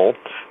incurable.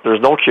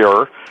 There's no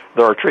cure.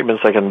 There are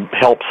treatments that can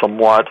help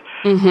somewhat,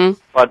 mm-hmm.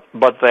 but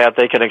that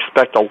they can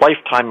expect a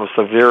lifetime of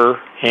severe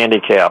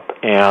handicap.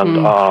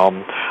 And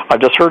I've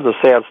just heard the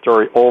sad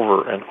story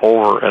over and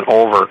over and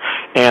over.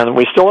 And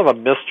we still have a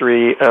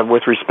mystery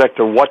with respect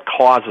to what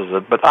causes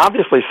it. But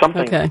obviously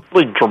something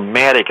really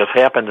dramatic has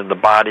happened in the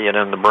body and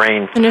in the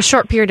brain. In a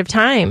short period of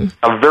time.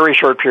 A very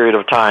short period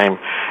of time.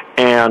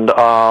 And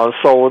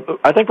so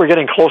I think we're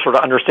getting closer to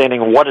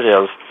understanding what it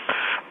is.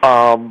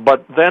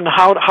 But then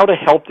how to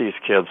help these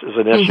kids is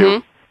an issue.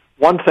 Mm-hmm.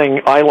 One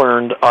thing I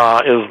learned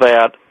is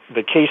that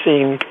the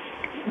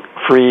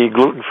casein-free,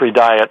 gluten-free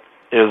diet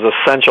is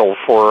essential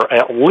for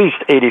at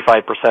least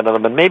 85% of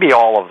them, and maybe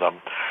all of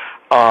them.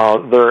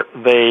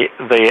 They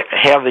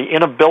have the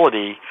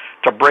inability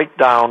to break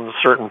down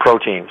certain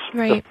proteins,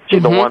 right?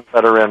 The ones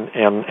that are in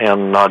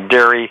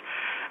dairy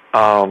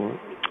and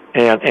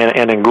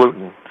in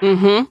gluten.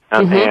 Mm-hmm.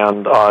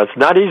 And it's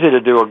not easy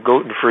to do a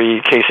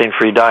gluten-free,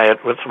 casein-free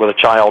diet with a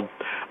child.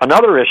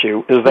 Another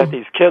issue is that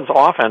these kids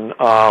often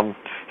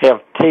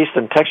have taste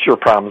and texture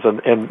problems,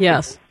 and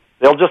Yes.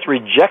 they'll just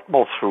reject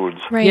most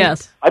foods. Right.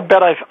 Yes. I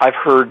bet I've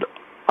heard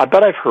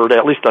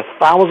at least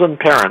 1,000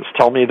 parents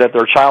tell me that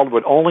their child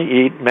would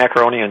only eat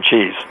macaroni and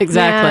cheese.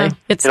 Exactly. Yeah.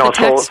 It's the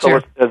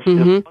texture.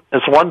 So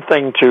it's one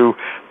thing to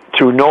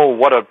know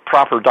what a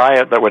proper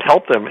diet that would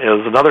help them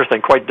is another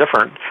thing quite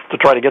different to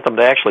try to get them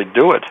to actually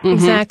do it.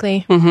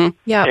 Exactly.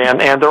 Yeah.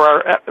 And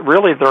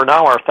there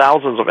now are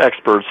thousands of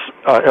experts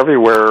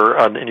everywhere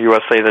in the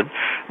USA that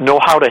know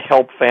how to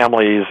help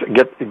families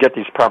get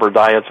these proper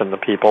diets into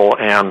people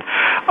and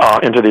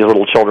into these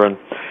little children.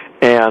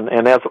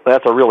 And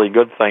that's a really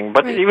good thing.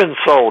 But even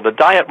so, the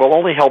diet will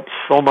only help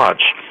so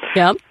much.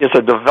 Yep. It's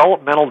a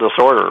developmental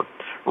disorder.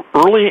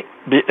 And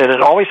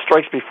it always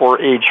strikes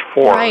before age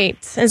 4. Right.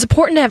 And it's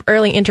important to have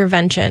early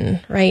intervention,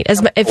 right? If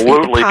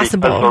Absolutely,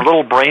 possible. because their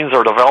little brains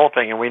are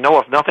developing, and we know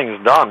if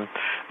nothing's done,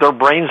 their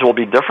brains will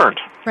be different.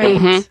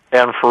 Right.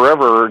 And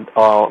forever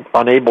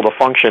unable to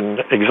function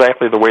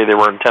exactly the way they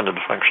were intended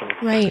to function.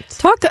 Right.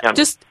 Talk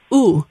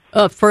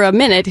for a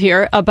minute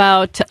here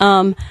about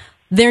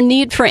their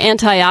need for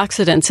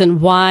antioxidants and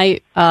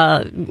why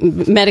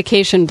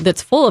medication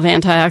that's full of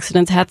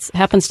antioxidants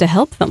happens to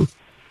help them.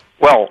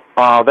 Well,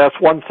 that's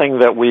one thing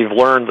that we've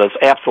learned that's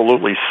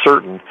absolutely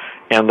certain,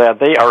 and that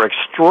they are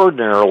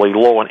extraordinarily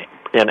low in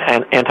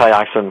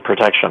antioxidant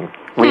protection.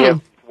 We have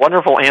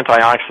wonderful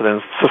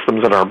antioxidant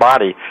systems in our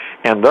body,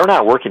 and they're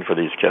not working for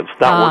these kids,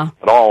 not working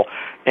at all.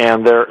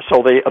 And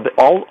virtually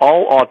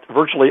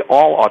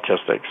all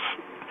autistics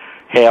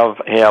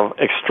have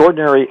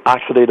extraordinary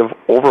oxidative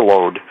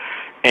overload.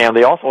 And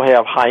they also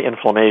have high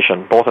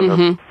inflammation, both in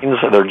their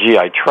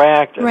GI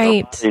tract and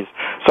their bodies.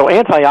 So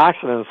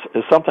antioxidant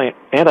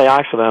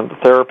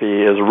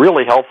therapy is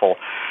really helpful.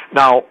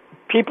 Now,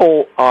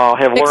 people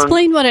have learned...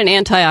 Explain what an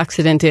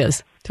antioxidant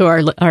is to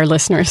our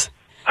listeners.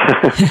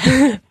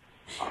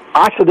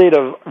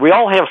 Oxidative, we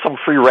all have some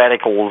free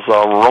radicals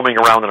roaming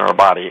around in our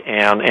body,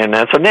 and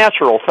that's a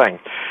natural thing.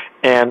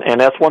 And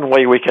that's one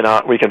way we can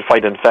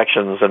fight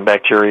infections and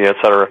bacteria, et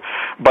cetera.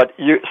 But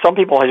some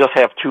people just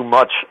have too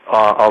much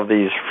of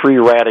these free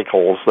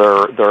radicals.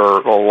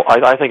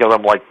 I think of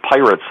them like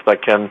pirates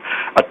that can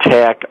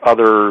attack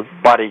other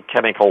body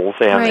chemicals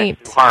and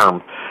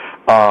harm.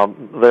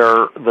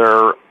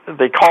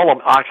 They call them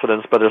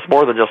oxidants, but it's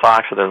more than just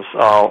oxidants.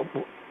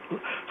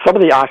 Some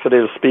of the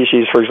oxidative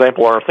species, for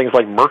example, are things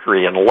like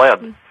mercury and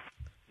lead.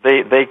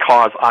 They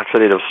cause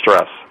oxidative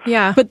stress.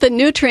 Yeah. But the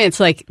nutrients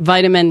like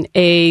vitamin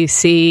A,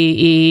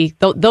 C, E,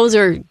 those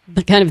are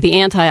kind of the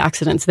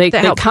antioxidants. They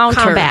help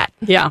counter. combat.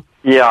 Yeah.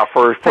 Yeah,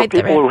 for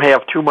people who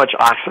have too much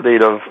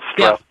oxidative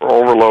stress or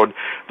overload,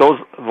 those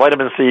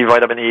vitamin C,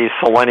 vitamin E,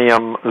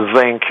 selenium,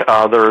 zinc,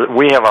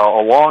 we have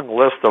a long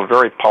list of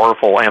very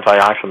powerful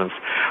antioxidants.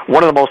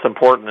 One of the most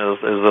important is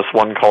this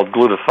one called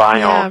glutathione.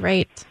 Yeah,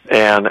 right.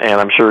 And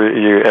I'm sure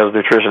you, as a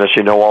nutritionist,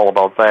 you know all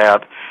about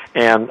that.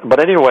 But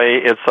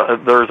anyway,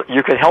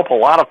 you can help a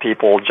lot of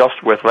people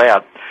just with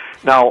that.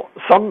 Now,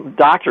 some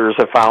doctors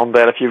have found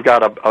that if you've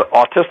got an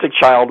autistic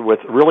child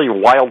with really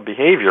wild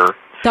behavior,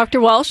 Dr.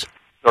 Walsh?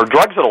 there are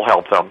drugs that'll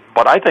help them.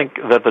 But I think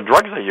that the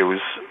drugs they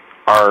use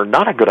are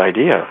not a good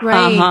idea.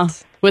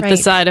 Right. With the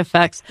side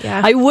effects.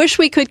 Yeah. I wish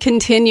we could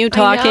continue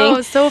talking. I know,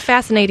 it's so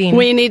fascinating.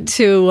 We need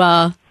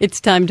to, it's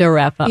time to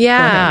wrap up.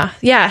 Yeah,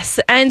 yes.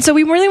 And so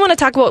we really want to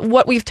talk about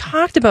what we've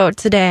talked about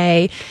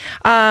today.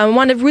 I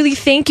want to really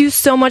thank you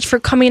so much for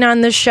coming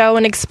on the show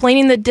and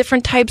explaining the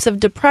different types of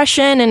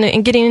depression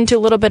and getting into a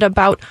little bit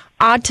about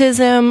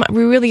autism.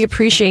 We really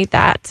appreciate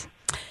that.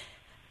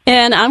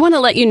 And I want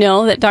to let you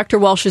know that Dr.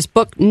 Walsh's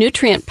book,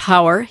 Nutrient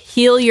Power,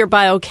 Heal Your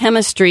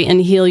Biochemistry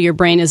and Heal Your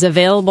Brain, is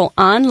available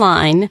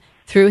online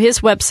through his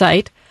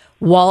website,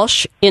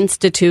 Walsh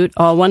Institute,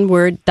 all one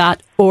word,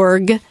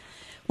 .org,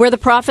 where the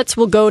profits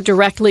will go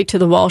directly to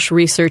the Walsh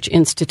Research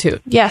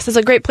Institute. Yes, it's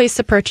a great place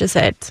to purchase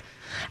it.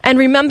 And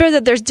remember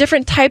that there's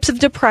different types of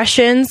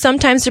depression.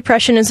 Sometimes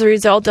depression is a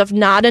result of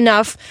not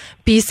enough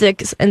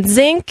B6 and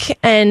zinc,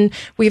 and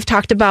we've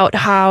talked about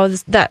how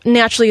that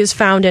naturally is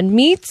found in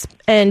meats,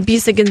 and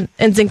B6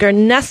 and zinc are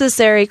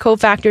necessary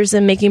cofactors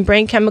in making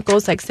brain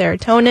chemicals like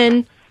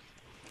serotonin.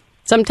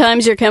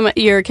 Sometimes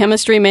your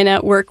chemistry may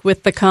not work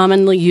with the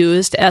commonly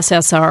used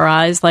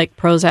SSRIs like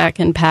Prozac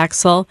and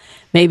Paxil.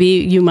 Maybe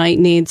you might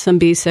need some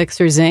B6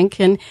 or zinc,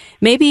 and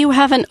maybe you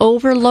have an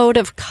overload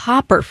of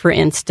copper, for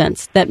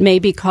instance, that may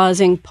be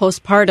causing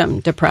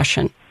postpartum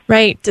depression.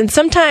 Right. And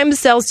sometimes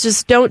cells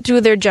just don't do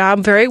their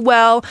job very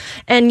well,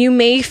 and you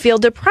may feel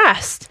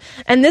depressed.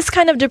 And this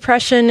kind of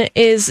depression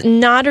is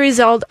not a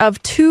result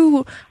of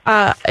too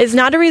little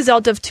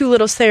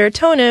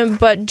serotonin,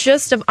 but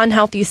just of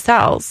unhealthy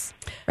cells.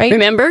 Right?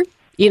 Remember,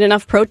 eat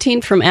enough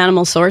protein from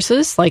animal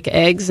sources like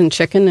eggs and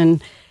chicken,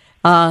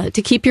 and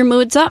to keep your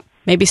moods up.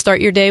 Maybe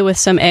start your day with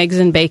some eggs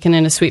and bacon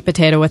and a sweet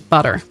potato with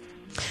butter.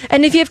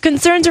 And if you have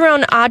concerns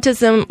around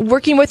autism,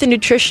 working with a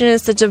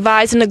nutritionist that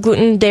devising a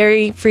gluten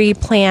dairy-free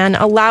plan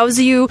allows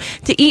you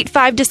to eat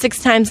 5 to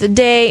 6 times a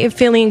day and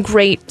feeling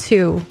great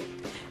too.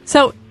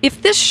 So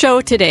If this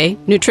show today,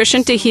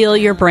 Nutrition to Heal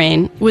Your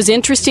Brain, was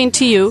interesting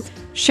to you,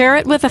 share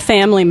it with a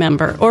family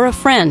member or a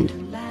friend.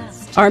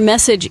 Our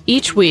message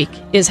each week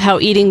is how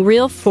eating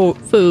real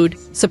food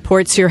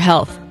supports your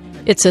health.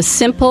 It's a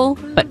simple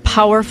but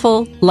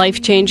powerful,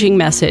 life-changing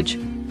message.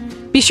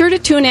 Be sure to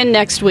tune in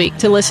next week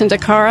to listen to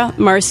Cara,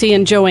 Marcy,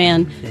 and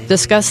Joanne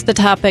discuss the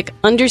topic,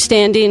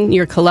 Understanding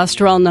Your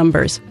Cholesterol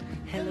Numbers.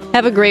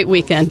 Have a great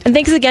weekend. And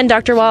thanks again,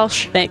 Dr.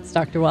 Walsh. Thanks,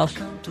 Dr. Walsh.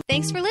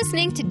 Thanks for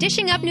listening to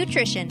Dishing Up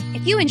Nutrition.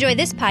 If you enjoy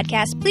this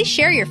podcast, please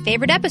share your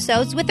favorite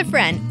episodes with a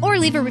friend or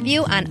leave a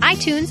review on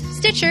iTunes,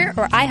 Stitcher,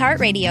 or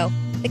iHeartRadio.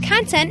 The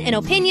content and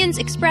opinions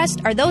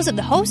expressed are those of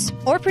the hosts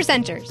or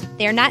presenters.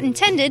 They are not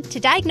intended to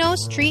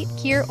diagnose, treat,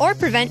 cure, or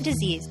prevent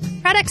disease.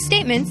 Product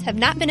statements have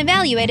not been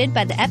evaluated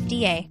by the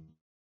FDA.